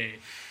every day,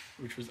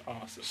 which was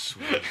awesome.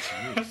 Sweet.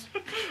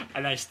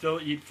 And I still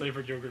eat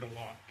flavored yogurt a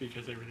lot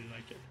because I really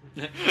like it.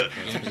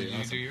 That's pretty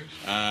awesome. Do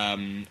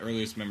yours?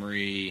 Earliest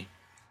memory,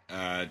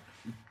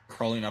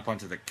 crawling up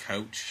onto the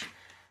couch.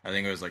 I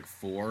think I was like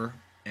 4,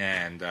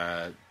 and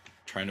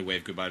trying to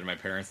wave goodbye to my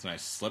parents, and I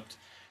slipped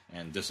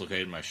and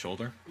dislocated my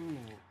shoulder. Ooh,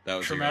 that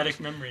was traumatic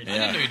memory. I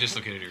didn't know you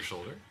dislocated your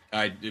shoulder.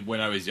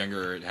 When I was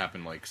younger, it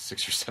happened like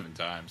 6 or 7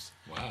 times.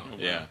 Wow.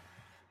 Yeah.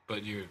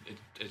 But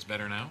it's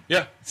better now?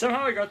 Yeah.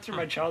 Somehow I got through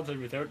my childhood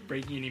without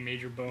breaking any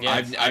major bones.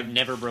 Yeah, I've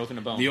never broken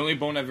a bone. The only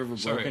bone I've ever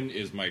broken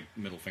is my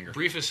middle finger.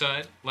 Brief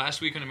aside,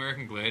 last week on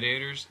American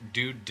Gladiators,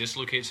 dude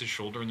dislocates his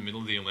shoulder in the middle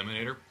of the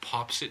eliminator,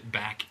 pops it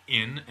back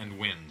in, and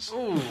wins.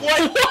 Ooh.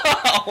 What?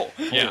 Wow!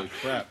 Yeah. Holy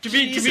crap. To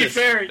be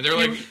fair,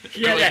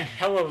 he had like, a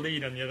hella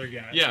lead on the other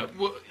guy. Yeah,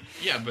 well,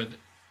 yeah, but...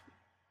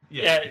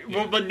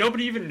 But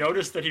nobody even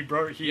noticed that he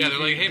broke. They're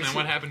like, "Hey man,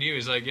 what happened to you?"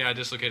 He's like, "Yeah, I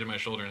dislocated my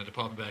shoulder and had to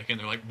pop it back in."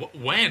 They're like,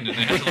 "When?" And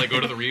they have to like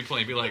go to the replay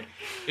and be like,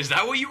 "Is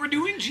that what you were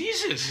doing,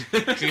 Jesus?"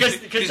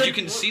 Because you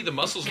can see the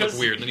muscles look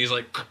weird. And then he's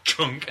like,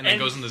 chunk, and then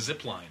goes in the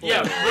zip line.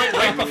 Yeah,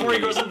 right before he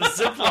goes in the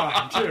zip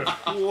line too.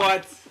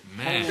 What?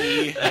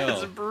 Man,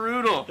 that's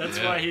brutal. That's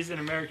why he's an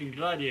American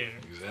gladiator.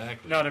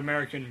 Exactly. Not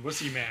American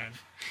wussy man.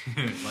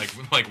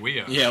 like we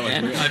are. Yeah,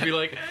 like we are. I'd be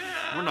like,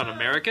 we're not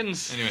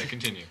Americans. Anyway,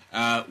 continue.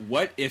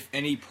 What, if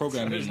any,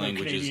 programming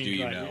languages do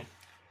you know?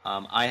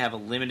 I have a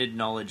limited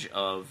knowledge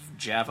of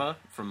Java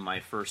from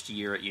my first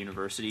year at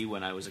university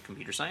when I was a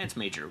computer science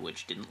major,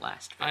 which didn't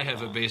last very I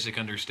have long. a basic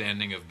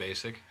understanding of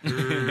BASIC.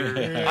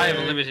 I have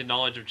a limited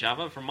knowledge of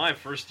Java from my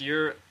first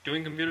year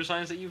doing computer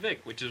science at UVic,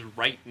 which is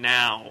right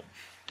now.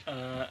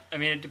 I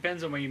mean, it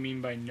depends on what you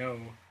mean by no.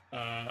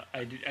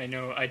 I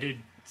did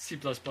C++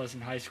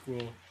 in high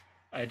school.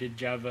 I did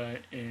Java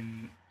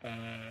in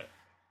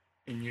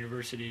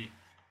university.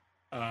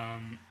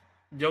 The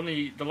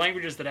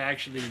languages that I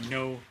actually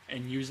know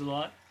and use a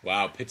lot.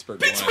 Wow,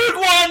 Pittsburgh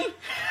won!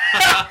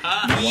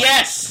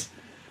 Yes!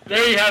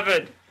 There you have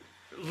it.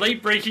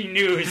 Late breaking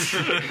news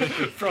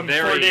from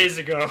 4 days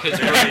ago.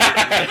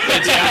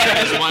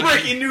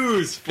 Breaking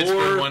news!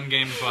 Pittsburgh won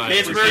Game 5.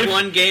 Pittsburgh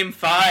won Game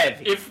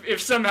 5.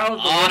 If somehow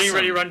the Running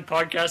Ready Run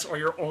podcast are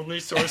your only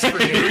source for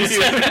news,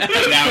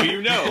 now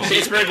you know.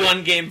 Pittsburgh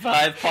won Game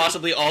 5,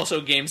 possibly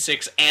also Game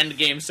 6 and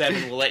Game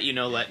 7. We'll let you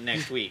know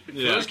next week. For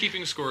those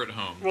keeping score at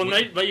home. We'll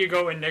let you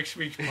go in next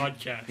week's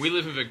podcast. We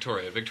live in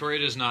Victoria. Victoria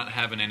does not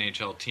have an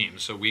NHL team,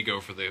 so we go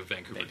for the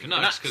Vancouver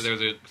Canucks because they're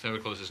the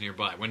closest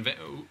nearby.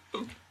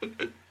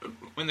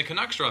 When the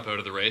Canucks drop out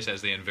of the race,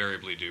 as they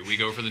invariably do, we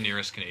go for the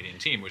nearest Canadian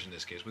team, which in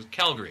this case was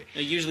Calgary.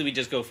 Usually we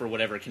just go for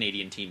whatever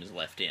Canadian team is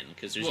left in,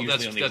 because there's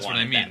usually only that's one what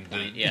I at mean. that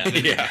point.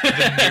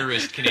 The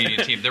nearest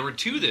Canadian team. There were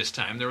 2 this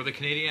time. There were the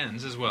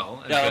Canadiens as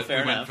well.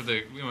 Fair enough.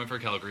 We went for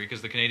Calgary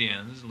because the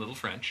Canadiens, a little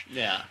French.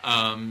 Yeah.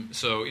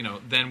 So,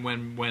 then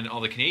when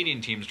all the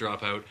Canadian teams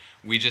drop out,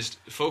 we just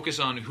focus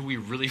on who we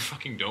really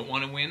fucking don't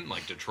want to win,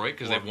 like Detroit,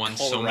 because they've won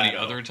so many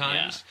other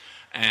times,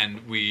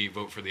 and we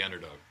vote for the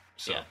underdog.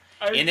 So. Yeah.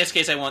 In this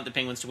case, I want the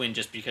Penguins to win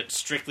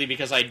strictly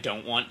because I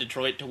don't want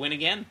Detroit to win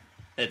again.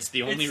 That's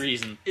the only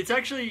reason. It's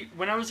actually,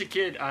 when I was a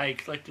kid, I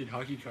collected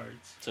hockey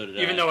cards. So did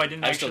Even though I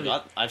didn't I've still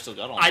got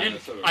all I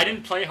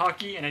didn't play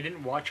hockey and I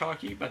didn't watch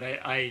hockey, but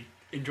I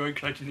enjoyed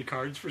collecting the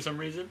cards for some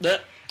reason. I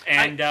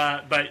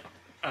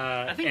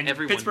think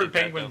everyone Pittsburgh did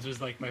that, Penguins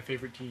was like my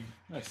favorite team.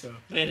 Nice. So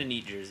They had a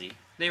neat jersey.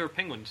 They were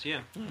Penguins,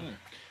 yeah.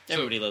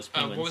 Everybody loves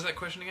Penguins. What was that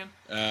question again?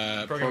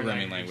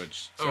 Programming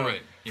language. So,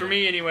 right. For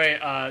me, anyway,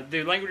 the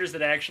only languages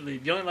that I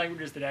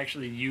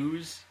actually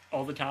use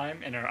all the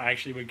time and I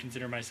actually would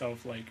consider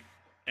myself like,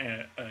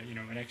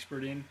 an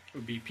expert in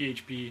would be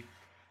PHP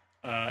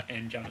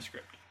and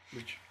JavaScript,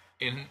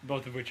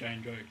 both of which I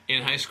enjoyed.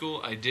 In high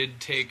school, I did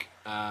take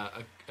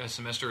a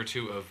semester or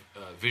 2 of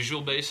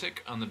Visual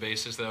Basic on the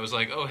basis that I was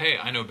like, oh, hey,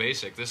 I know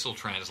Basic. This will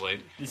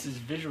translate. This is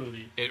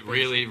visually. It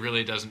really,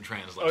 really doesn't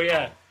translate. Oh,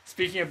 yeah.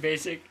 Speaking of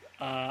Basic,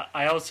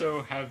 I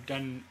also have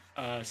done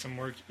some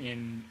work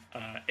in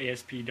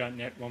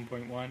ASP.NET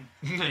 1.1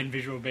 in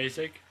Visual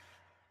Basic.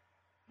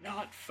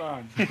 Not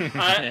fun.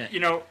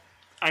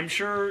 I'm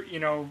sure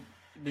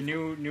the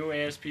new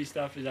ASP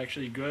stuff is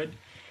actually good.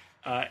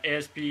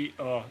 ASP,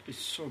 it's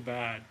so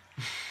bad.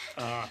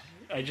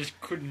 I just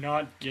could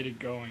not get it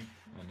going.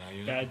 Well, now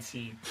you Bad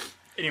scene.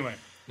 Anyway.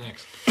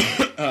 Next.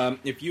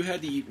 If you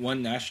had to eat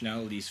one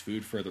nationality's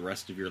food for the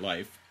rest of your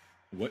life,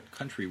 what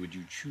country would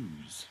you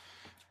choose?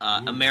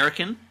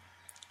 American.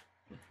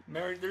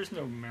 There's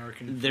no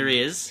American food. There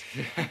is.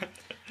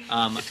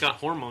 It's got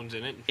hormones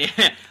in it.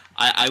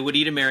 I would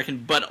eat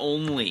American, but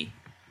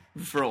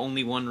for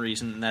only one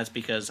reason, and that's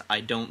because I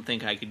don't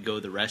think I could go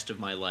the rest of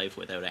my life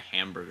without a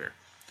hamburger.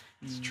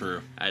 It's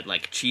true. I'd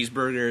like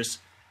cheeseburgers.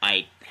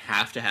 I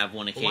have to have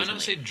one occasionally. Why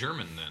not say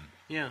German then?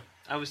 Yeah,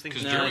 I was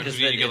thinking. Because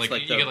German,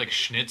 you get like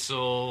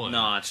schnitzel. And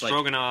no, it's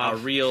stroganoff.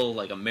 Like a real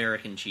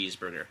American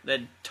cheeseburger,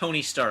 that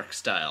Tony Stark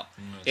style.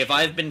 If true.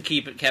 I've been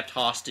kept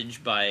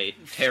hostage by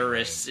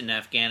terrorists in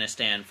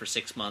Afghanistan for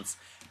 6 months,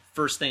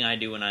 first thing I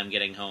do when I'm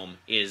getting home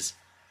is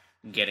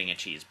getting a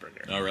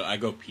cheeseburger. Oh, really? I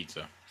go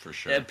pizza for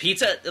sure.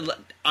 Pizza.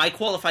 I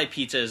qualify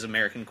pizza as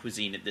American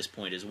cuisine at this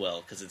point as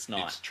well because it's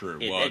not. It's true.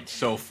 It's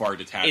so far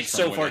detached. It's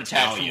so far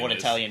detached from what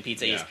Italian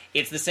pizza is.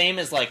 It's the same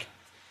as like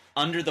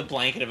under the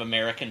blanket of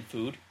American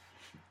food,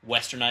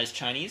 Westernized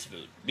Chinese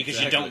food,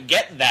 because you don't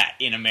get that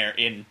in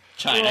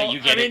China. Well, you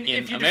get it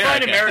in if you America.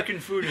 define American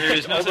food, there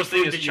is no such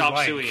thing as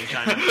chop suey in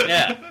China.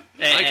 Yeah,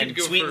 and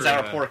sweet and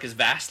sour pork is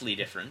vastly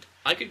different.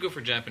 I could go for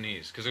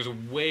Japanese because there's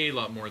a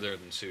lot more there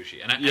than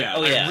sushi, and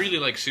I really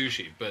like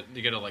sushi. But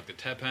you get like the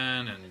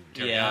teppan and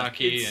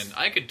teriyaki, and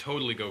I could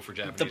totally go for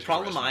Japanese. The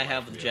problem I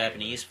have with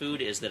Japanese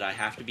food is that I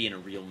have to be in a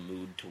real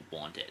mood to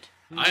want it.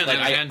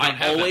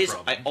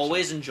 I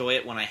always enjoy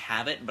it when I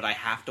have it, but I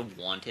have to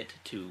want it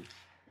to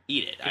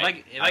eat it.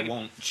 I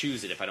won't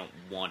choose it if I don't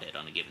want it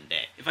on a given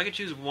day. If I could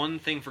choose one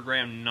thing for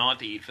Graham not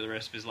to eat for the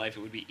rest of his life, it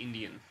would be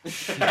Indian.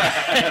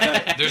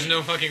 There's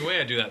no fucking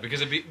way I'd do that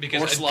because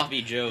or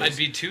sloppy joes. I'd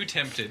be too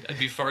tempted. I'd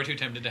be far too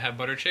tempted to have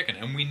butter chicken,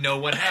 and we know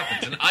what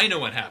happens, and I know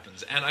what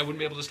happens, and I wouldn't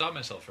be able to stop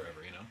myself forever.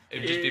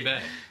 It'd just be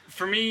bad.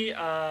 For me,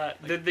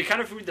 the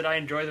kind of food that I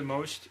enjoy the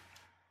most,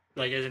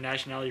 like as a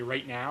nationality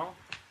right now.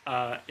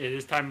 At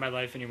this time in my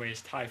life anyway,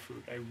 is Thai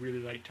food. I really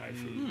like Thai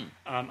food.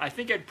 I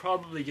think I'd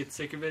probably get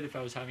sick of it if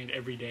I was having it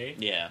every day.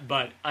 Yeah.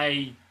 But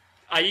I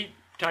eat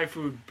Thai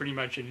food pretty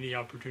much at any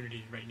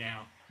opportunity right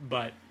now.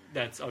 But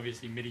that's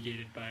obviously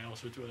mitigated by all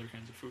sorts of other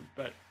kinds of food.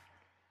 But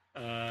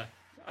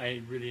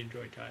I really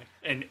enjoy Thai.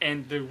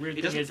 And the weird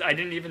thing is I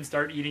didn't even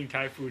start eating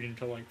Thai food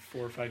until like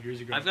 4 or 5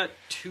 years ago. I've got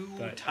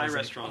 2 Thai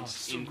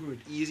restaurants in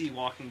easy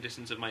walking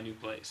distance of my new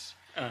place.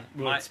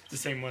 It's the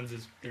same ones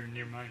as they're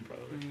near mine,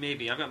 probably.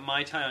 Maybe. I've got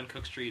Mai Tai on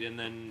Cook Street and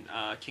then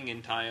King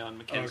in Thai on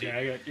Mackenzie.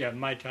 Okay, I got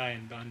Mai Tai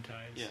and Ban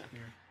Tai. Yeah.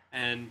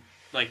 And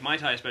like Mai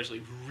Tai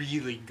especially,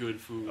 really good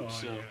food.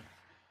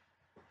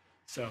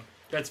 So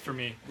that's for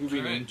me.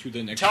 Moving on to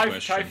the next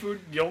question. Thai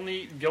food, the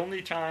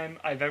only time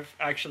I've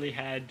actually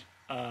had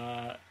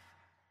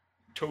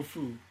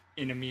tofu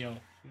in a meal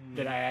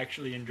that I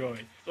actually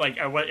enjoyed. Like,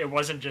 it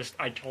wasn't just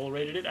I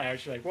tolerated it. I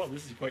actually like, well,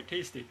 this is quite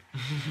tasty.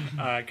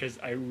 Because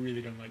I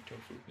really don't like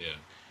tofu. Yeah.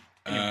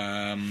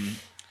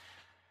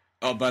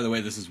 Oh, by the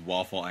way, this is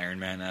Waffle Iron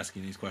Man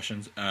asking these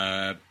questions.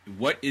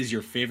 What is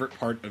your favorite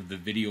part of the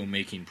video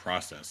making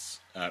process?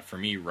 For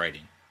me,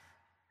 writing.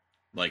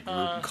 Like,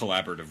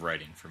 collaborative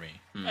writing for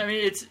me. I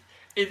mean,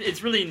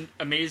 it's really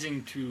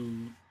amazing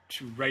to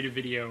write a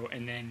video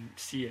and then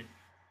see it.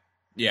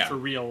 Yeah. For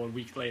real a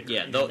week later.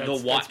 Yeah,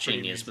 the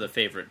watching is the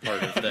favorite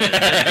part of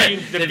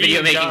the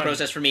video making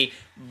process for me.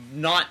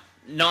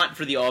 Not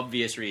for the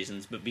obvious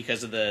reasons, but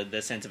because of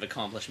the sense of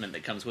accomplishment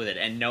that comes with it,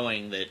 and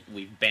knowing that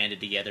we've banded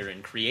together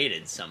and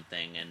created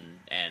something,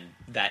 and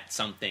that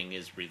something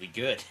is really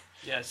good.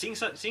 Yeah, seeing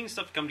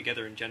stuff come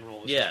together in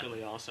general is just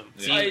really awesome.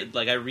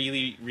 I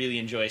really, really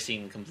enjoy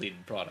seeing the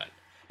completed product.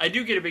 I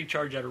do get a big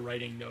charge out of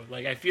writing, though.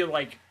 Like, I feel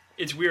like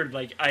it's weird.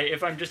 Like,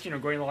 if I'm just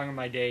going along with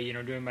my day,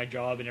 doing my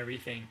job and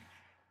everything.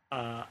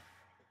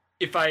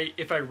 If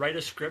I write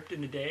a script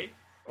in a day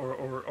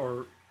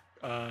or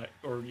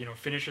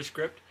finish a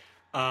script,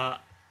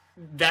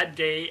 that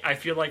day I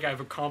feel like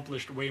I've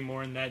accomplished way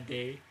more in that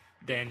day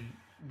than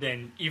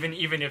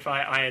even if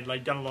I had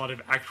like done a lot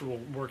of actual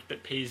work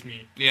that pays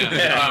me.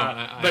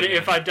 Yeah. But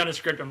if I've done a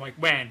script, I'm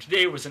like, man,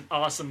 today was an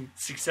awesome,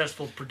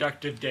 successful,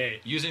 productive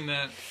day. Using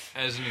that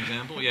as an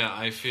example,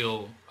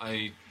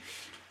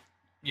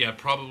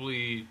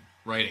 probably.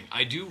 Writing.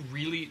 I do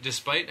really,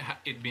 despite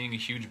it being a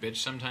huge bitch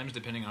sometimes,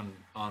 depending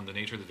on the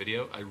nature of the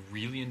video, I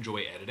really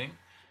enjoy editing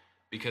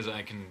because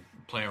I can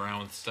play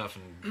around with stuff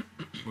and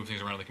move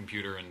things around on the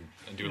computer and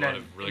do a lot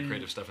of really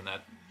creative stuff in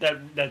that.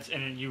 That's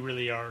and you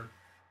really are,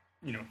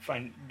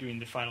 doing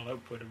the final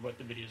output of what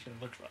the video is going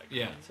to look like.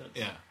 Yeah,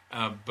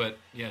 but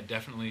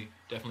definitely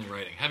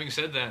writing. Having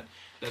said that,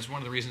 that's one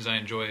of the reasons I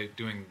enjoy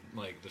doing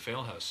like the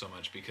Fail House so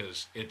much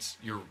because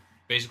you're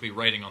basically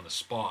writing on the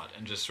spot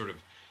and just sort of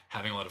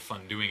having a lot of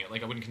fun doing it.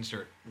 Like, I wouldn't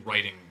consider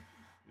writing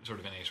sort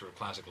of in any sort of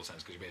classical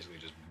sense because you're basically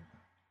just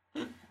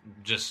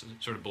just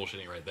sort of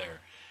bullshitting right there.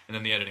 And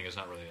then the editing is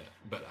not really it.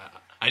 But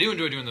I do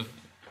enjoy doing the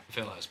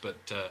fail-ass.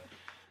 But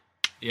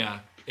yeah,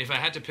 if I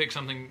had to pick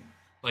something,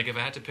 like if I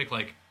had to pick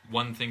like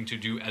one thing to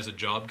do as a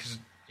job, because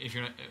if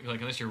you're not, like,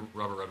 unless you're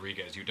Robert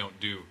Rodriguez, you don't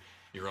do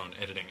your own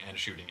editing and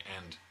shooting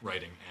and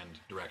writing and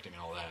directing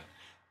and all that.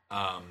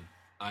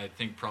 I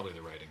think probably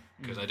the writing,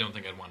 because I don't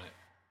think I'd want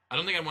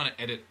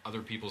to edit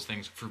other people's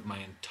things for my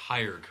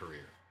entire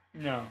career.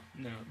 No,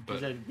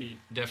 but that'd be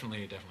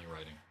definitely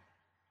writing.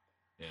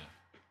 Yeah.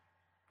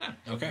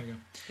 Okay.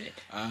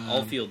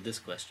 I'll field this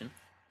question.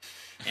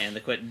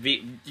 And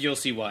you'll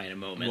see why in a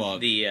moment. Well,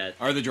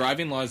 are the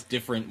driving laws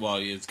different? Well,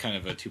 it's kind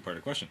of a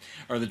two-part question.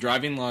 Are the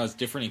driving laws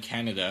different in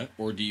Canada,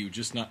 or do you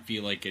just not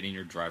feel like getting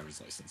your driver's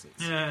licenses?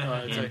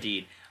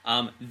 Indeed.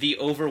 The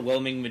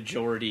overwhelming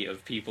majority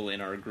of people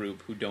in our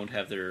group who don't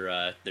have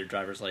their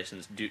driver's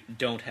license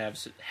don't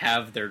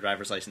have their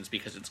driver's license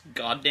because it's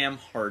goddamn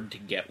hard to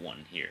get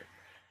one here.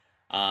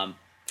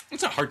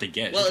 It's not hard to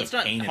get. Well, it's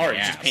not hard.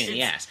 It's just a pain in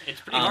the ass. It's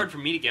pretty hard for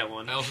me to get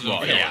one. I also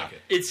don't feel like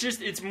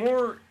it. It's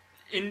more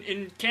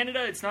in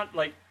Canada. It's not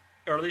like,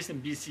 or at least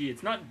in BC,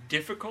 it's not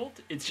difficult.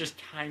 It's just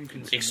time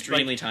consuming.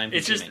 Extremely time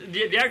consuming. It's just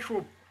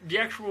the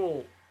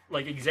actual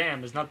like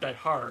exam is not that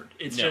hard.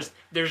 It's just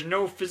there's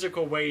no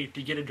physical way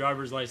to get a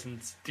driver's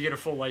license, to get a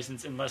full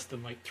license in less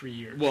than like 3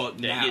 years. Well,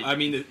 I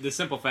mean, the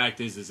simple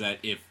fact is that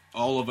if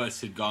all of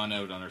us had gone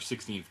out on our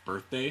 16th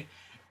birthday,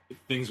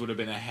 things would have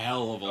been a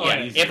hell of a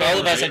lot easier. If all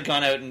of us had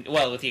gone out,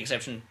 with the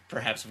exception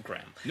perhaps of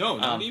Graham. No,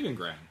 not even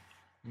Graham.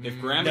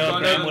 If Graham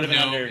would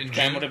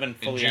have been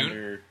fully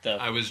under the.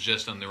 I was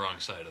just on the wrong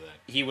side of that.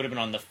 He would have been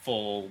on the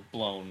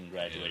full-blown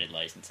graduated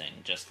licensing,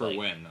 just for like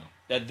when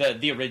though.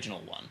 The original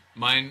one.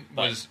 Mine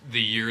was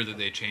the year that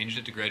they changed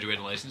it to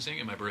graduated licensing,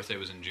 and my birthday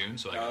was in June,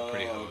 so I got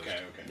pretty hosed. Okay.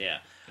 Yeah.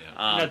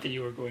 Not that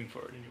you were going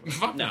for it anyway.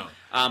 Fuck no.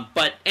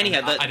 But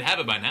anyhow, I'd have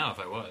it by now if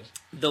I was.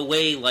 The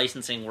way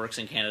licensing works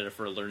in Canada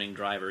for a learning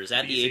driver is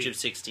at the age of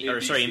 16, in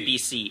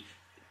BC,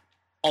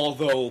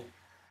 although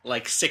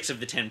like 6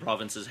 of the 10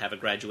 provinces have a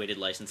graduated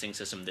licensing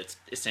system that's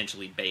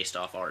essentially based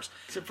off ours.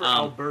 Except for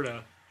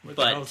Alberta.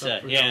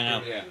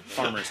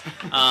 Farmers.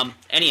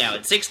 Anyhow,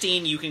 at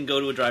 16, you can go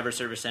to a driver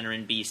service center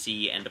in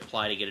BC and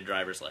apply to get a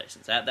driver's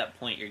license. At that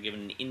point, you're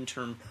given an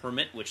intern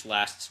permit, which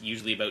lasts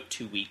usually about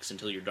 2 weeks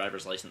until your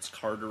driver's license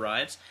card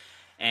arrives.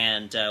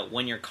 And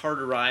when your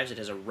card arrives, it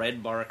has a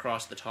red bar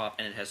across the top,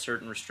 and it has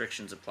certain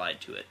restrictions applied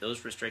to it.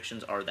 Those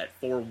restrictions are that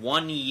for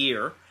 1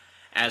 year,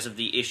 as of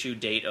the issue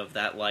date of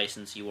that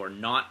license, you are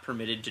not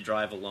permitted to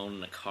drive alone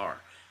in a car.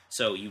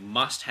 So you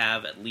must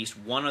have at least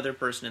one other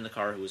person in the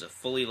car who is a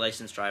fully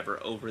licensed driver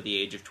over the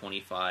age of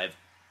 25,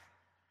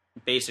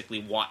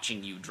 basically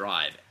watching you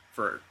drive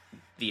for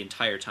the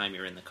entire time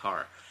you're in the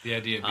car. The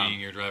idea being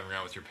you're driving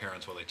around with your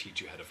parents while they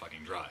teach you how to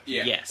fucking drive.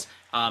 Yeah. Yes.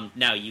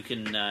 Now, you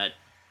can...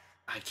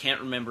 I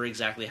can't remember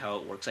exactly how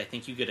it works. I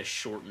think you get a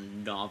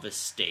shortened novice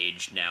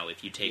stage now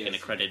if you take an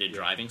accredited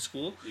driving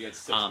school. You get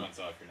 6 months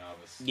off your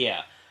novice.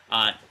 Yeah.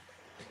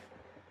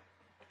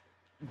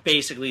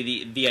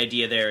 Basically, the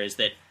idea there is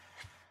that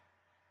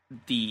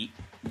the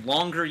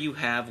longer you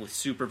have with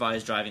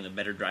supervised driving, the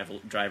better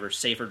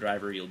safer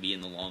driver you'll be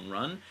in the long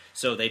run.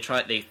 So they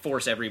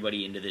force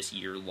everybody into this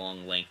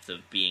year-long length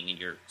of being in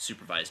your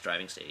supervised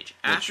driving stage.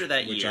 After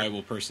that year, which I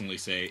will personally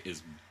say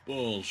is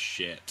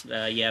bullshit.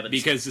 Yeah, but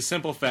because the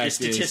simple fact is...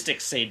 The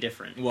statistics say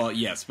different. Well,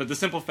 yes, but the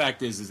simple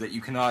fact is that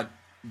you cannot...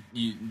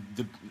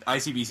 the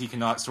ICBC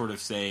cannot sort of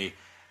say,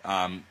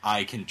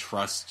 I can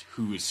trust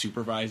who is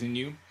supervising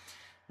you.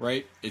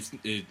 Right?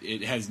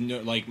 It has no...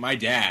 Like, my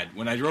dad,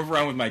 when I drove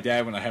around with my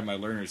dad when I had my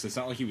learners, it's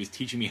not like he was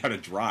teaching me how to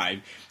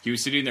drive. He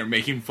was sitting there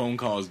making phone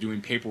calls, doing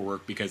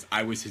paperwork, because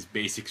I was his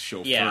basic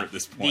chauffeur at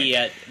this point.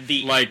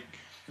 The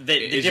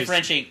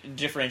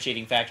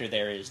differentiating factor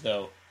there is,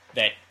 though,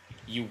 that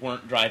you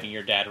weren't driving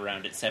your dad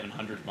around at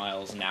 700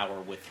 miles an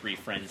hour with 3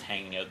 friends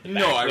hanging out the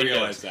back windows. No, I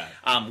realize that.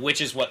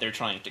 Which is what they're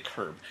trying to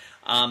curb.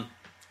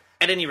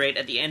 At any rate,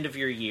 at the end of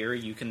your year,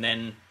 you can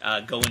then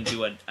go and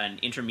do an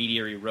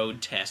intermediary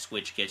road test,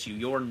 which gets you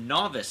your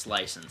novice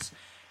license.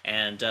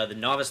 And the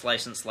novice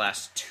license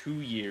lasts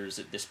 2 years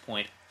at this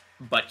point,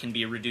 but can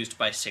be reduced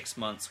by 6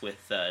 months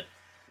with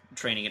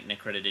training at an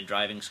accredited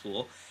driving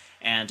school.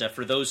 And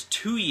for those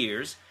 2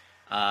 years,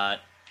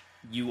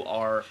 you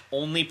are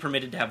only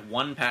permitted to have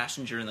one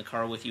passenger in the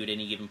car with you at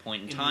any given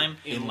point in time,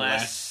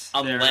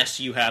 unless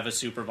you have a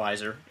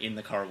supervisor in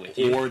the car with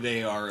you, or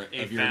they are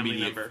of your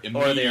immediate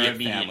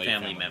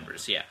family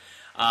members. Yeah,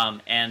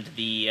 and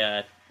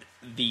the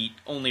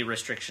only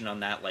restriction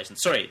on that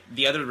license,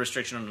 the other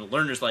restriction on the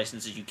learner's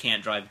license is you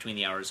can't drive between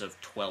the hours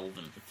of 12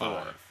 and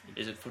 4.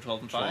 Is it for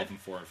 12 and 5? 12 and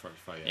 4 and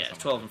 5. Yeah, it's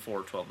 12 and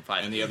 4, 12 and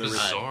 5. And the other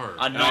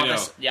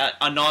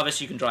a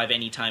novice you can drive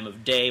any time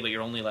of day, but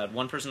you're only allowed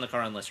one person in the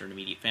car unless you're an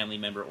immediate family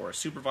member or a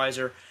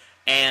supervisor,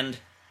 and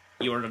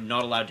you are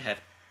not allowed to have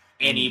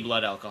any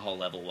blood alcohol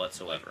level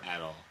whatsoever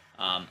at all.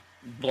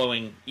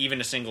 Blowing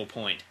even a single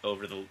point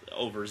over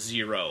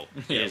 0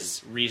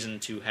 is reason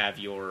to have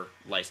your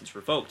license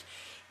revoked.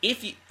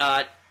 If you,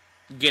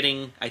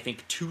 getting, I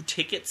think, 2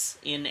 tickets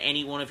in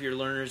any one of your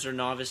learners or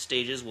novice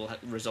stages will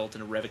result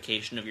in a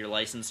revocation of your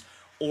license,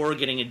 or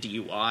getting a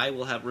DUI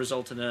will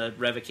result in a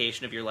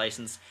revocation of your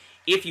license.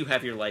 If you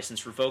have your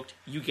license revoked,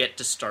 you get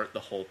to start the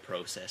whole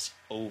process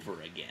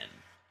over again.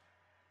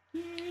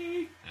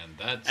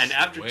 And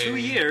after 2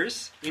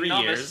 years, 3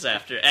 years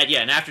after,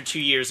 and after 2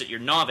 years at your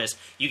novice,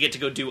 you get to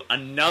go do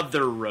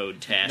another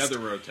road test.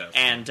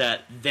 And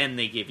then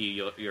they give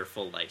you your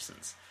full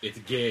license. It's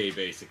gay,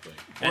 basically.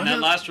 And that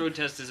last road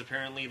test is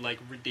apparently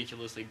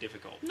ridiculously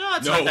difficult. No,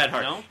 it's not that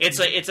hard. No?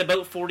 It's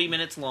about 40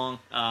 minutes long,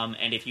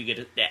 and if you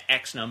get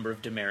X number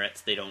of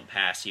demerits, they don't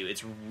pass you.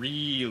 It's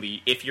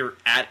really, if you're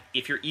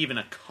even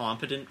a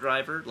competent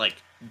driver,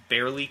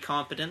 barely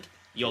competent,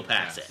 you'll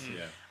pass it.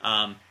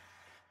 Yeah.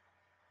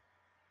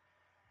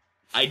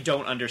 I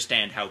don't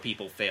understand how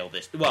people fail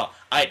this. Well,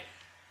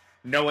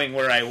 knowing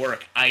where I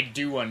work, I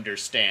do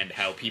understand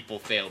how people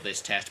fail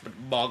this test, but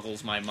it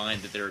boggles my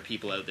mind that there are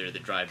people out there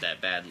that drive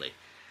that badly.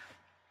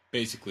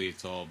 Basically,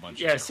 it's all a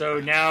bunch of... Yeah, so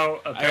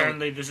now,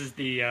 apparently, this is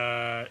the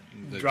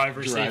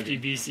Driver Safety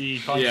BC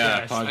podcast.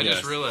 Yeah, podcast. I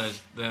just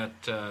realized that,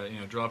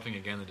 dropping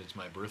again that it's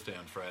my birthday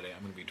on Friday,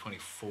 I'm going to be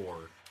 24.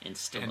 And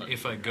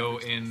if I go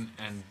in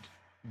and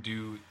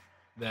do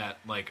that,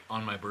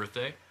 on my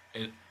birthday...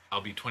 I'll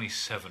be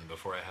 27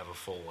 before I have a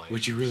full life.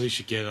 Which you really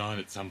should get on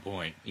at some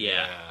point.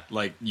 Yeah.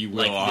 You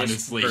will,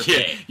 honestly.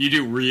 Yeah, you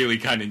do really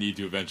kind of need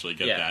to eventually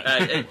get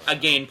that.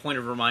 Again, point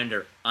of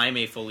reminder, I'm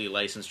a fully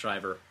licensed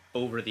driver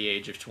over the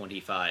age of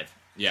 25.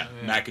 Yeah,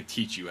 Matt could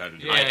teach you how to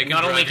drive. Yeah,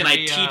 not only can I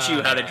teach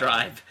you how to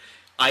drive,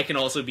 I can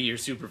also be your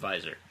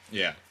supervisor.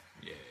 Yeah.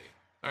 Yay.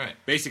 All right.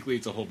 Basically,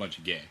 it's a whole bunch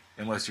of gay.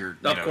 Unless you're,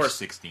 of course,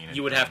 16.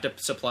 You would have to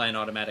supply an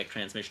automatic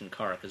transmission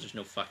car, because there's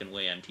no fucking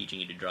way I'm teaching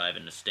you to drive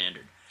in a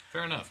standard.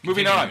 Fair enough.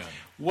 Moving on.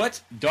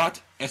 What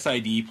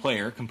 .SID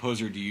player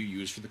composer do you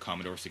use for the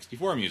Commodore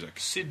 64 music?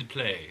 SID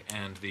Play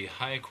and the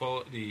high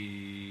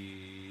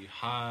quality...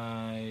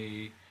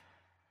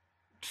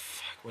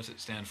 what's it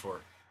stand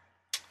for?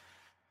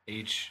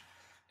 HSDB?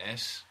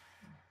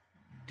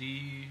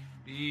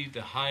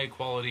 The high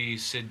quality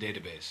SID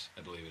database,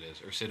 I believe it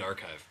is. Or SID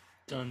archive.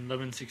 It's on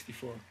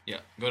Lemon64.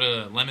 Yeah. Go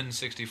to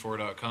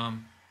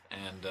lemon64.com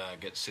and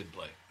get SID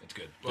Play. It's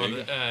good. Well,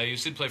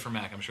 use SID Play for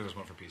Mac. I'm sure there's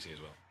one for PC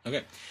as well.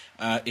 Okay.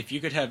 If you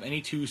could have any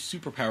 2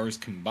 superpowers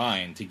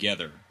combined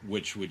together,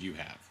 which would you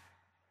have?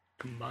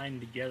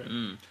 Combined together?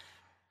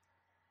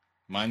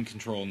 Mind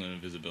control and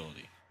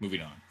invisibility.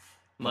 Moving on.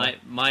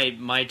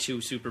 My 2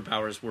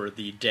 superpowers were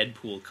the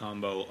Deadpool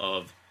combo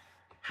of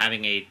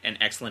having an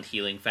excellent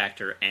healing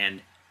factor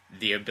and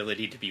the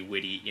ability to be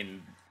witty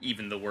in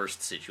even the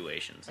worst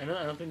situations. I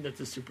don't think that's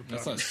a superpower.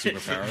 That's not a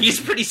superpower. He's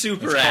pretty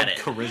super at it.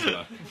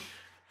 Charisma.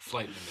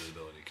 Flight and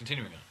invisibility.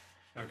 Continuing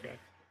on. Okay.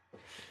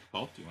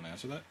 Paul, do you want to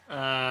answer that?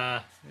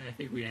 I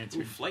think we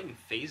answered. Flight and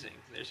phasing.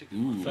 There's a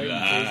good one. Flight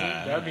and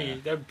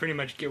phasing? That'd pretty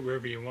much get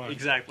wherever you want.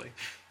 Exactly.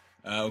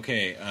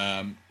 Okay.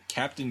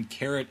 Captain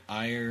Carrot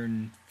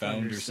Iron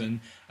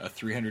Founderson, a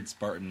 300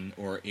 Spartan,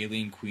 or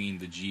Alien Queen,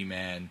 the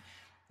G-Man,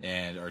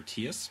 and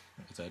Arteus.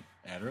 Is that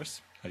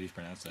Atreus? How do you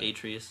pronounce that?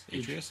 Atreus.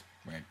 Atreus?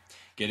 Right.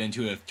 Get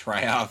into a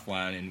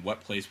triathlon, in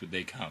what place would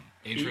they come?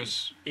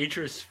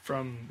 Atreus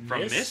from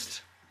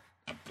Myst?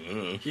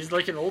 He's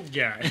like an old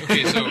guy.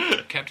 Okay, so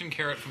Captain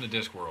Carrot from the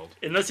Discworld.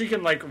 Unless he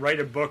can write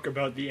a book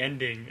about the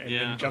ending and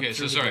then jump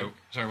through the book.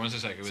 Sorry, one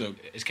second.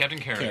 Is Captain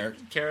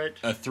Carrot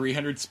a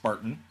 300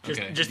 Spartan?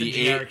 Just the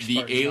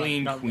Spartan,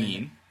 Alien not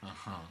Queen,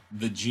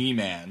 the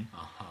G-Man,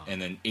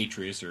 and then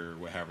Atreus or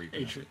whatever you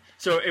pronounce it.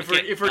 So if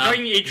we're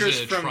talking Atreus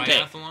is it from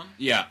triathlon?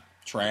 Yeah,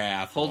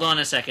 triathlon. Hold on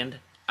a second.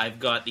 I've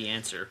got the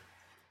answer.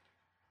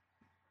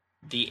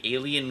 The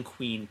Alien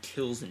Queen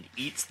kills and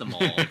eats them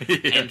all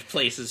and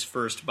places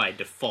first by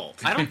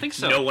default. I don't think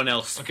so. No one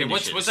else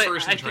finishes. What's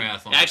first in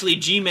triathlon? Actually,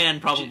 G-Man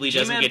probably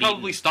doesn't get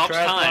probably eaten. stops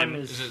time.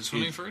 Is it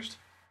swimming first?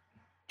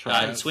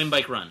 Swim,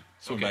 bike, run.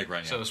 Bike,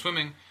 run, yeah. So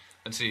swimming,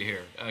 let's see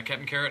here.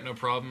 Captain Carrot, no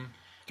problem.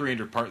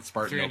 300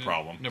 Spartan, no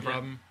problem. No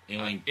problem.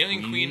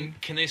 Alien Queen,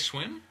 can they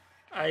swim?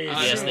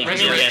 Yes, they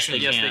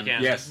can.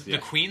 Yes. The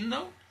Queen,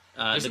 though?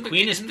 The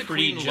Queen is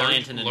pretty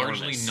giant and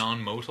largely enormous.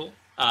 non-motal?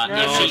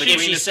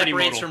 If she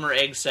separates from her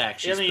egg sac,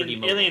 she's pretty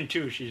mobile. Alien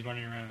 2, she's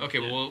running around. Okay,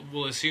 well,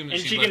 we'll assume that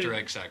And she left her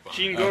egg sac behind.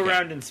 She can go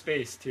around in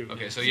space, too.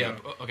 Okay, so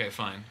okay,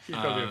 fine. She's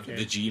probably okay.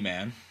 The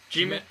G-Man.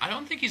 G-Man. I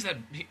don't think he's that...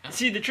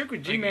 See, the trick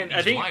with G-Man,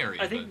 he's wiry,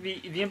 I think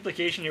the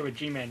implication here with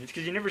G-Man is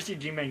because you never see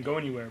G-Man go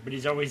anywhere, but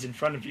he's always in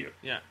front of you.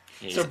 Yeah.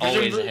 He's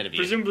always ahead of you.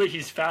 Presumably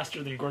he's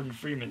faster than Gordon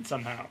Freeman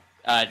somehow.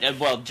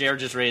 Well, Jared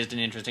just raised an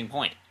interesting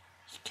point.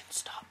 He can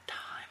stop time.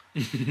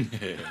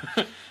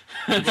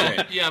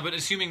 Yeah, but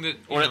assuming that...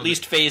 Or at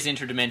least phase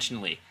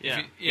interdimensionally.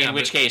 Yeah. In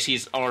which case,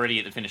 he's already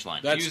at the finish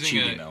line. That's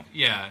cheating, though.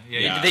 Yeah.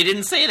 They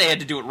didn't say they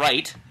had to do it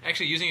right.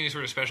 Actually, using any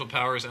sort of special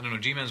powers, I don't know,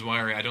 G-Man's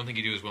wiry, I don't think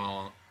he'd do as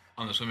well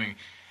on the swimming.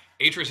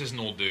 Atreus is an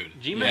old dude.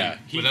 G-Man...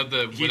 without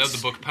the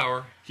book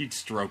power. He'd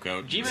stroke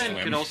out.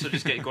 G-Man could also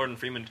just get Gordon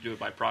Freeman to do it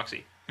by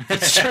proxy.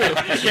 That's true.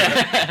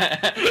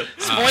 Yeah.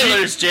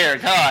 Spoilers,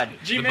 Jared. God.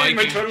 G-Man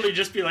might totally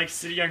just be like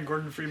sitting on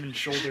Gordon Freeman's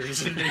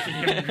shoulders and making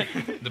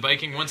him. The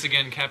biking once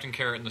again. Captain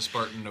Carrot and the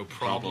Spartan, no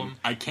problem.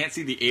 I can't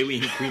see the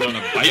alien queen on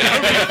a bike.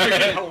 That would be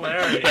freaking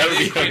hilarious. That would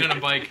be queen on a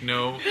bike.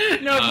 No.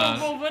 No,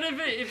 well, what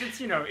if it's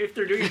if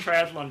they're doing a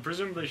triathlon?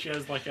 Presumably she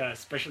has like a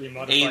specially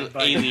modified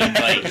bike. Alien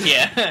bike.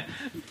 Yeah.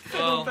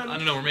 Well, I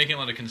don't know. We're making a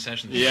lot of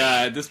concessions.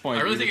 Yeah, at this point,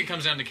 I really think it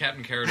comes down to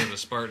Captain Carrot or the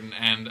Spartan,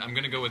 and I'm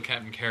going to go with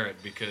Captain Carrot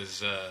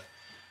because,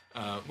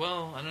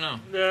 well, I don't know.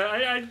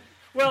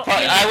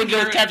 I would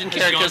go with Captain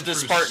Carrot because the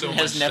Spartan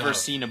has never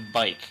seen a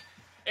bike.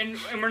 And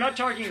we're not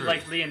talking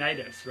like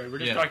Leonidas, right? We're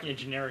just talking a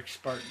generic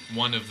Spartan.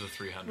 One of the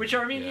 300. Which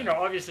are, I mean,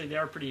 obviously they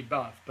are pretty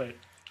buff, but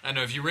I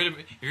know if you read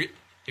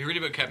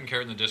about Captain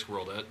Carrot in the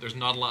Discworld, there's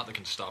not a lot that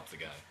can stop the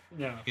guy.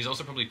 No. He's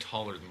also probably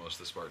taller than most of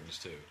the Spartans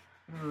too.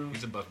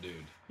 He's a buff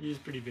dude. He's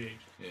pretty big.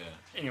 Yeah.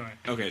 Anyway.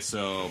 Okay,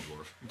 so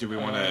do we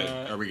want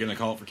to? Are we going to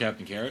call it for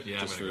Captain Carrot?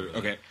 Yeah.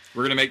 Okay,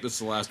 we're going to make this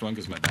the last one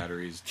because my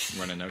battery's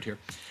running out here.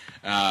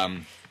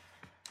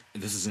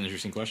 This is an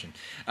interesting question.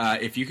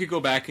 If you could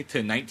go back to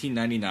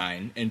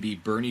 1999 and be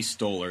Bernie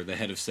Stolar, the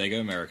head of Sega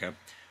America,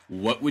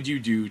 what would you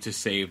do to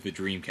save the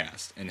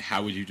Dreamcast, and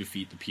how would you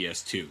defeat the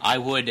PS2? I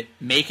would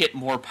make it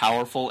more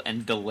powerful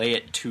and delay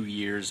it 2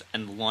 years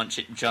and launch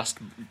it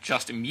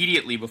just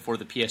immediately before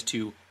the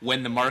PS2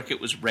 when the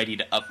market was ready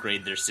to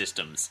upgrade their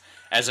systems,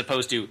 as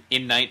opposed to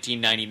in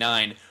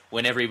 1999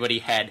 when everybody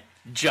had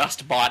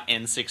just bought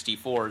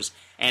N64s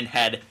and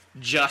had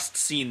just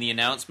seen the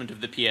announcement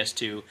of the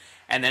PS2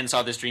 and then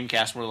saw this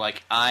Dreamcast and were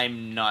like,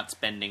 I'm not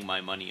spending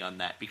my money on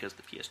that because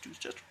the PS2 is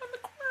just around the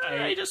corner.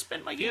 I just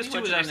spent my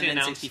PS2 was actually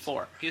announced.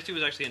 PS2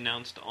 was actually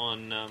announced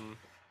on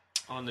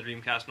the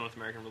Dreamcast North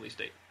American release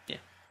date. Yeah,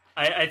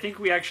 I think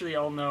we actually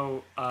all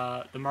know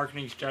the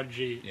marketing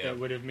strategy that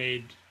would have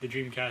made the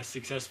Dreamcast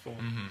successful.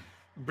 Mm-hmm.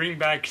 Bring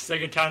back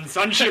Segatan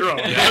Sanshiro.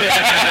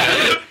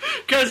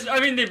 Because, I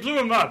mean, they blew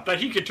him up, but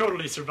he could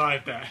totally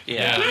survive that.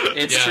 Yeah,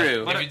 it's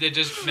true. If they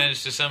just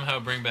managed to somehow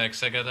bring back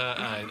Segata,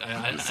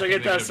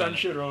 Segata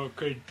Sanshiro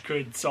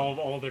could solve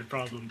all their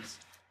problems.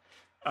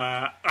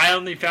 I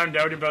only found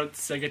out about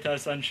Segata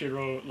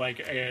Sanshiro like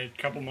a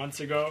couple months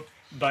ago,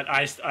 but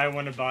I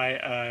want to buy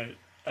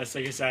a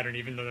Sega Saturn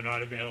even though they're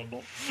not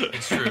available.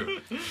 It's true.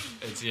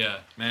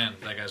 Man,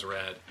 that guy's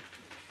rad.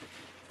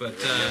 But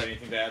do you have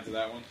anything to add to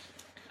that one?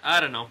 I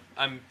don't know.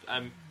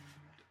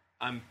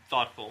 I'm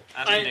thoughtful.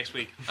 Ask me next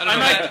week. I'm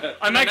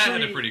actually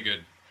had a pretty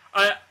good,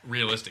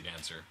 realistic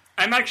answer.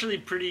 I'm actually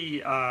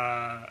pretty.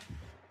 I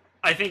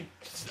think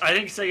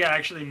Sega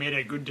actually made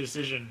a good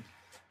decision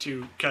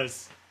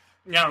because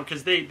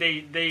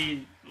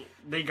they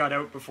got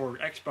out before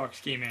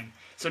Xbox came in.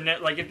 So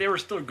if they were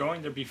still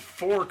going, there'd be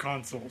 4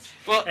 consoles.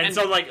 Well, and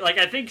so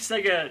I think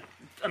Sega.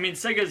 I mean,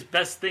 Sega's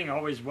best thing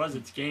always was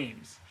its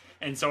games.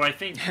 And so I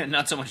think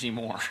not so much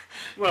anymore.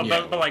 Well,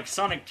 yeah. but like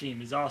Sonic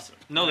Team is awesome.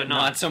 No, they're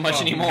not so much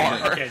anymore.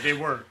 Okay, they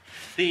were.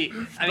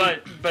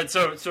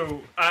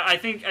 So I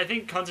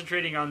think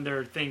concentrating on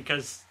their thing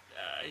because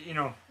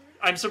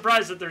I'm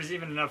surprised that there's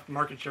even enough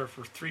market share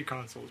for 3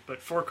 consoles,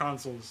 but 4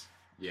 consoles.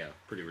 Yeah,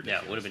 pretty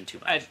ridiculous. Yeah, it would have been too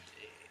much.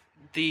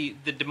 The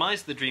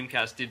demise of the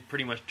Dreamcast did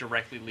pretty much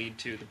directly lead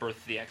to the birth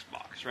of the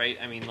Xbox, right?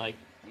 I mean, like.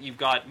 You've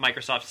got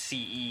Microsoft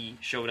CE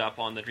showed up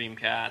on the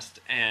Dreamcast,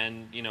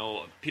 and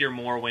Peter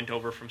Moore went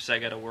over from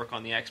Sega to work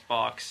on the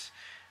Xbox.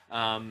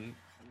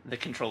 The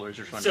controllers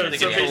are fun. So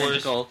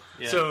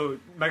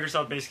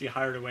Microsoft basically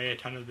hired away a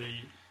ton of the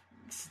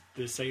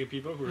Sega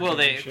people who were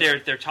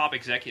their top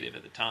executive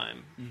at the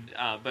time,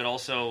 but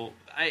also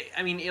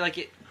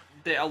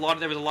there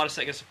was a lot of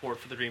Sega support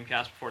for the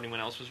Dreamcast before anyone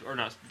else was, or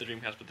not the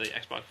Dreamcast, but the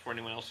Xbox before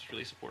anyone else was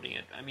really supporting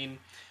it. I mean.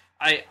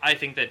 I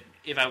think that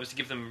if I was to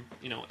give them,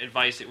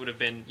 advice, it would have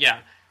been,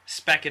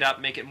 spec it up,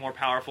 make it more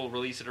powerful,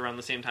 release it around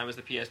the same time as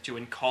the PS2,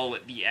 and call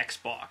it the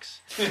Xbox.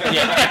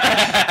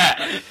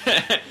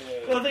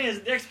 Well, the thing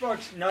is, the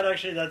Xbox not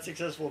actually that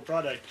successful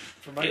product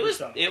for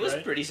Microsoft. It was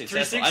pretty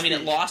successful. I mean,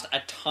 it lost a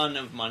ton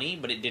of money,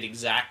 but it did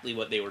exactly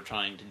what they were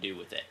trying to do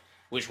with it,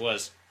 which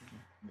was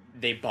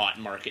they bought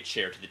market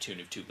share to the tune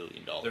of $2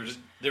 billion.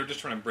 They were just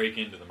trying to break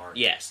into the market.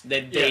 Yes,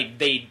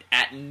 they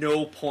at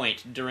no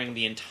point during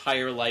the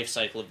entire life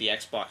cycle of the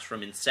Xbox,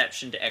 from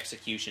inception to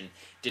execution,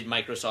 did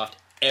Microsoft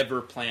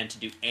ever plan to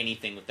do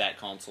anything with that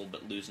console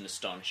but lose an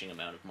astonishing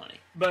amount of money.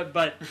 But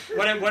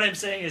what I'm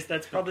saying is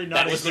that's probably not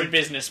that was their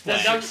business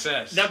plan.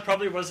 That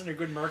probably wasn't a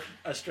good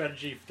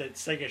strategy that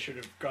Sega should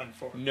have gone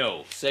for.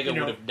 No, Sega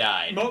would have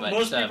died.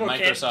 Most people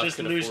Microsoft can't just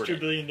lose $2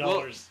 billion.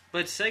 Well,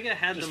 but Sega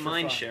had the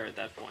mind share at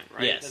that point,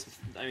 right? Yes.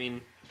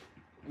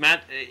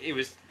 Matt, it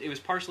was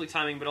partially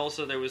timing, but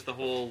also there was the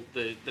whole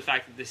the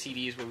fact that the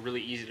CDs were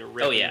really easy to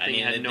rip. Oh yeah, and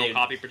had no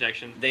copy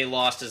protection. They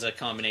lost as a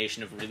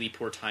combination of really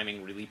poor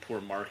timing, really poor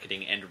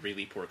marketing, and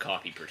really poor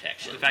copy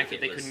protection. The fact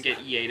that they couldn't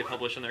get EA to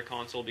publish on their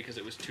console because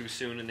it was too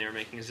soon, and they were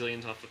making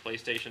zillions off the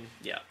PlayStation.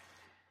 Yeah.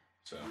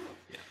 So,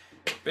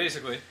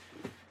 basically,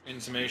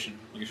 in summation,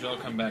 you should all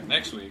come back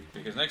next week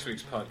because next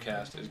week's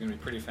podcast is going to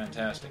be pretty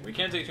fantastic. We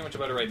can't tell you too much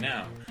about it right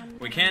now.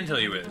 What we can tell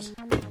you is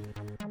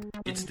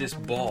it's this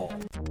ball.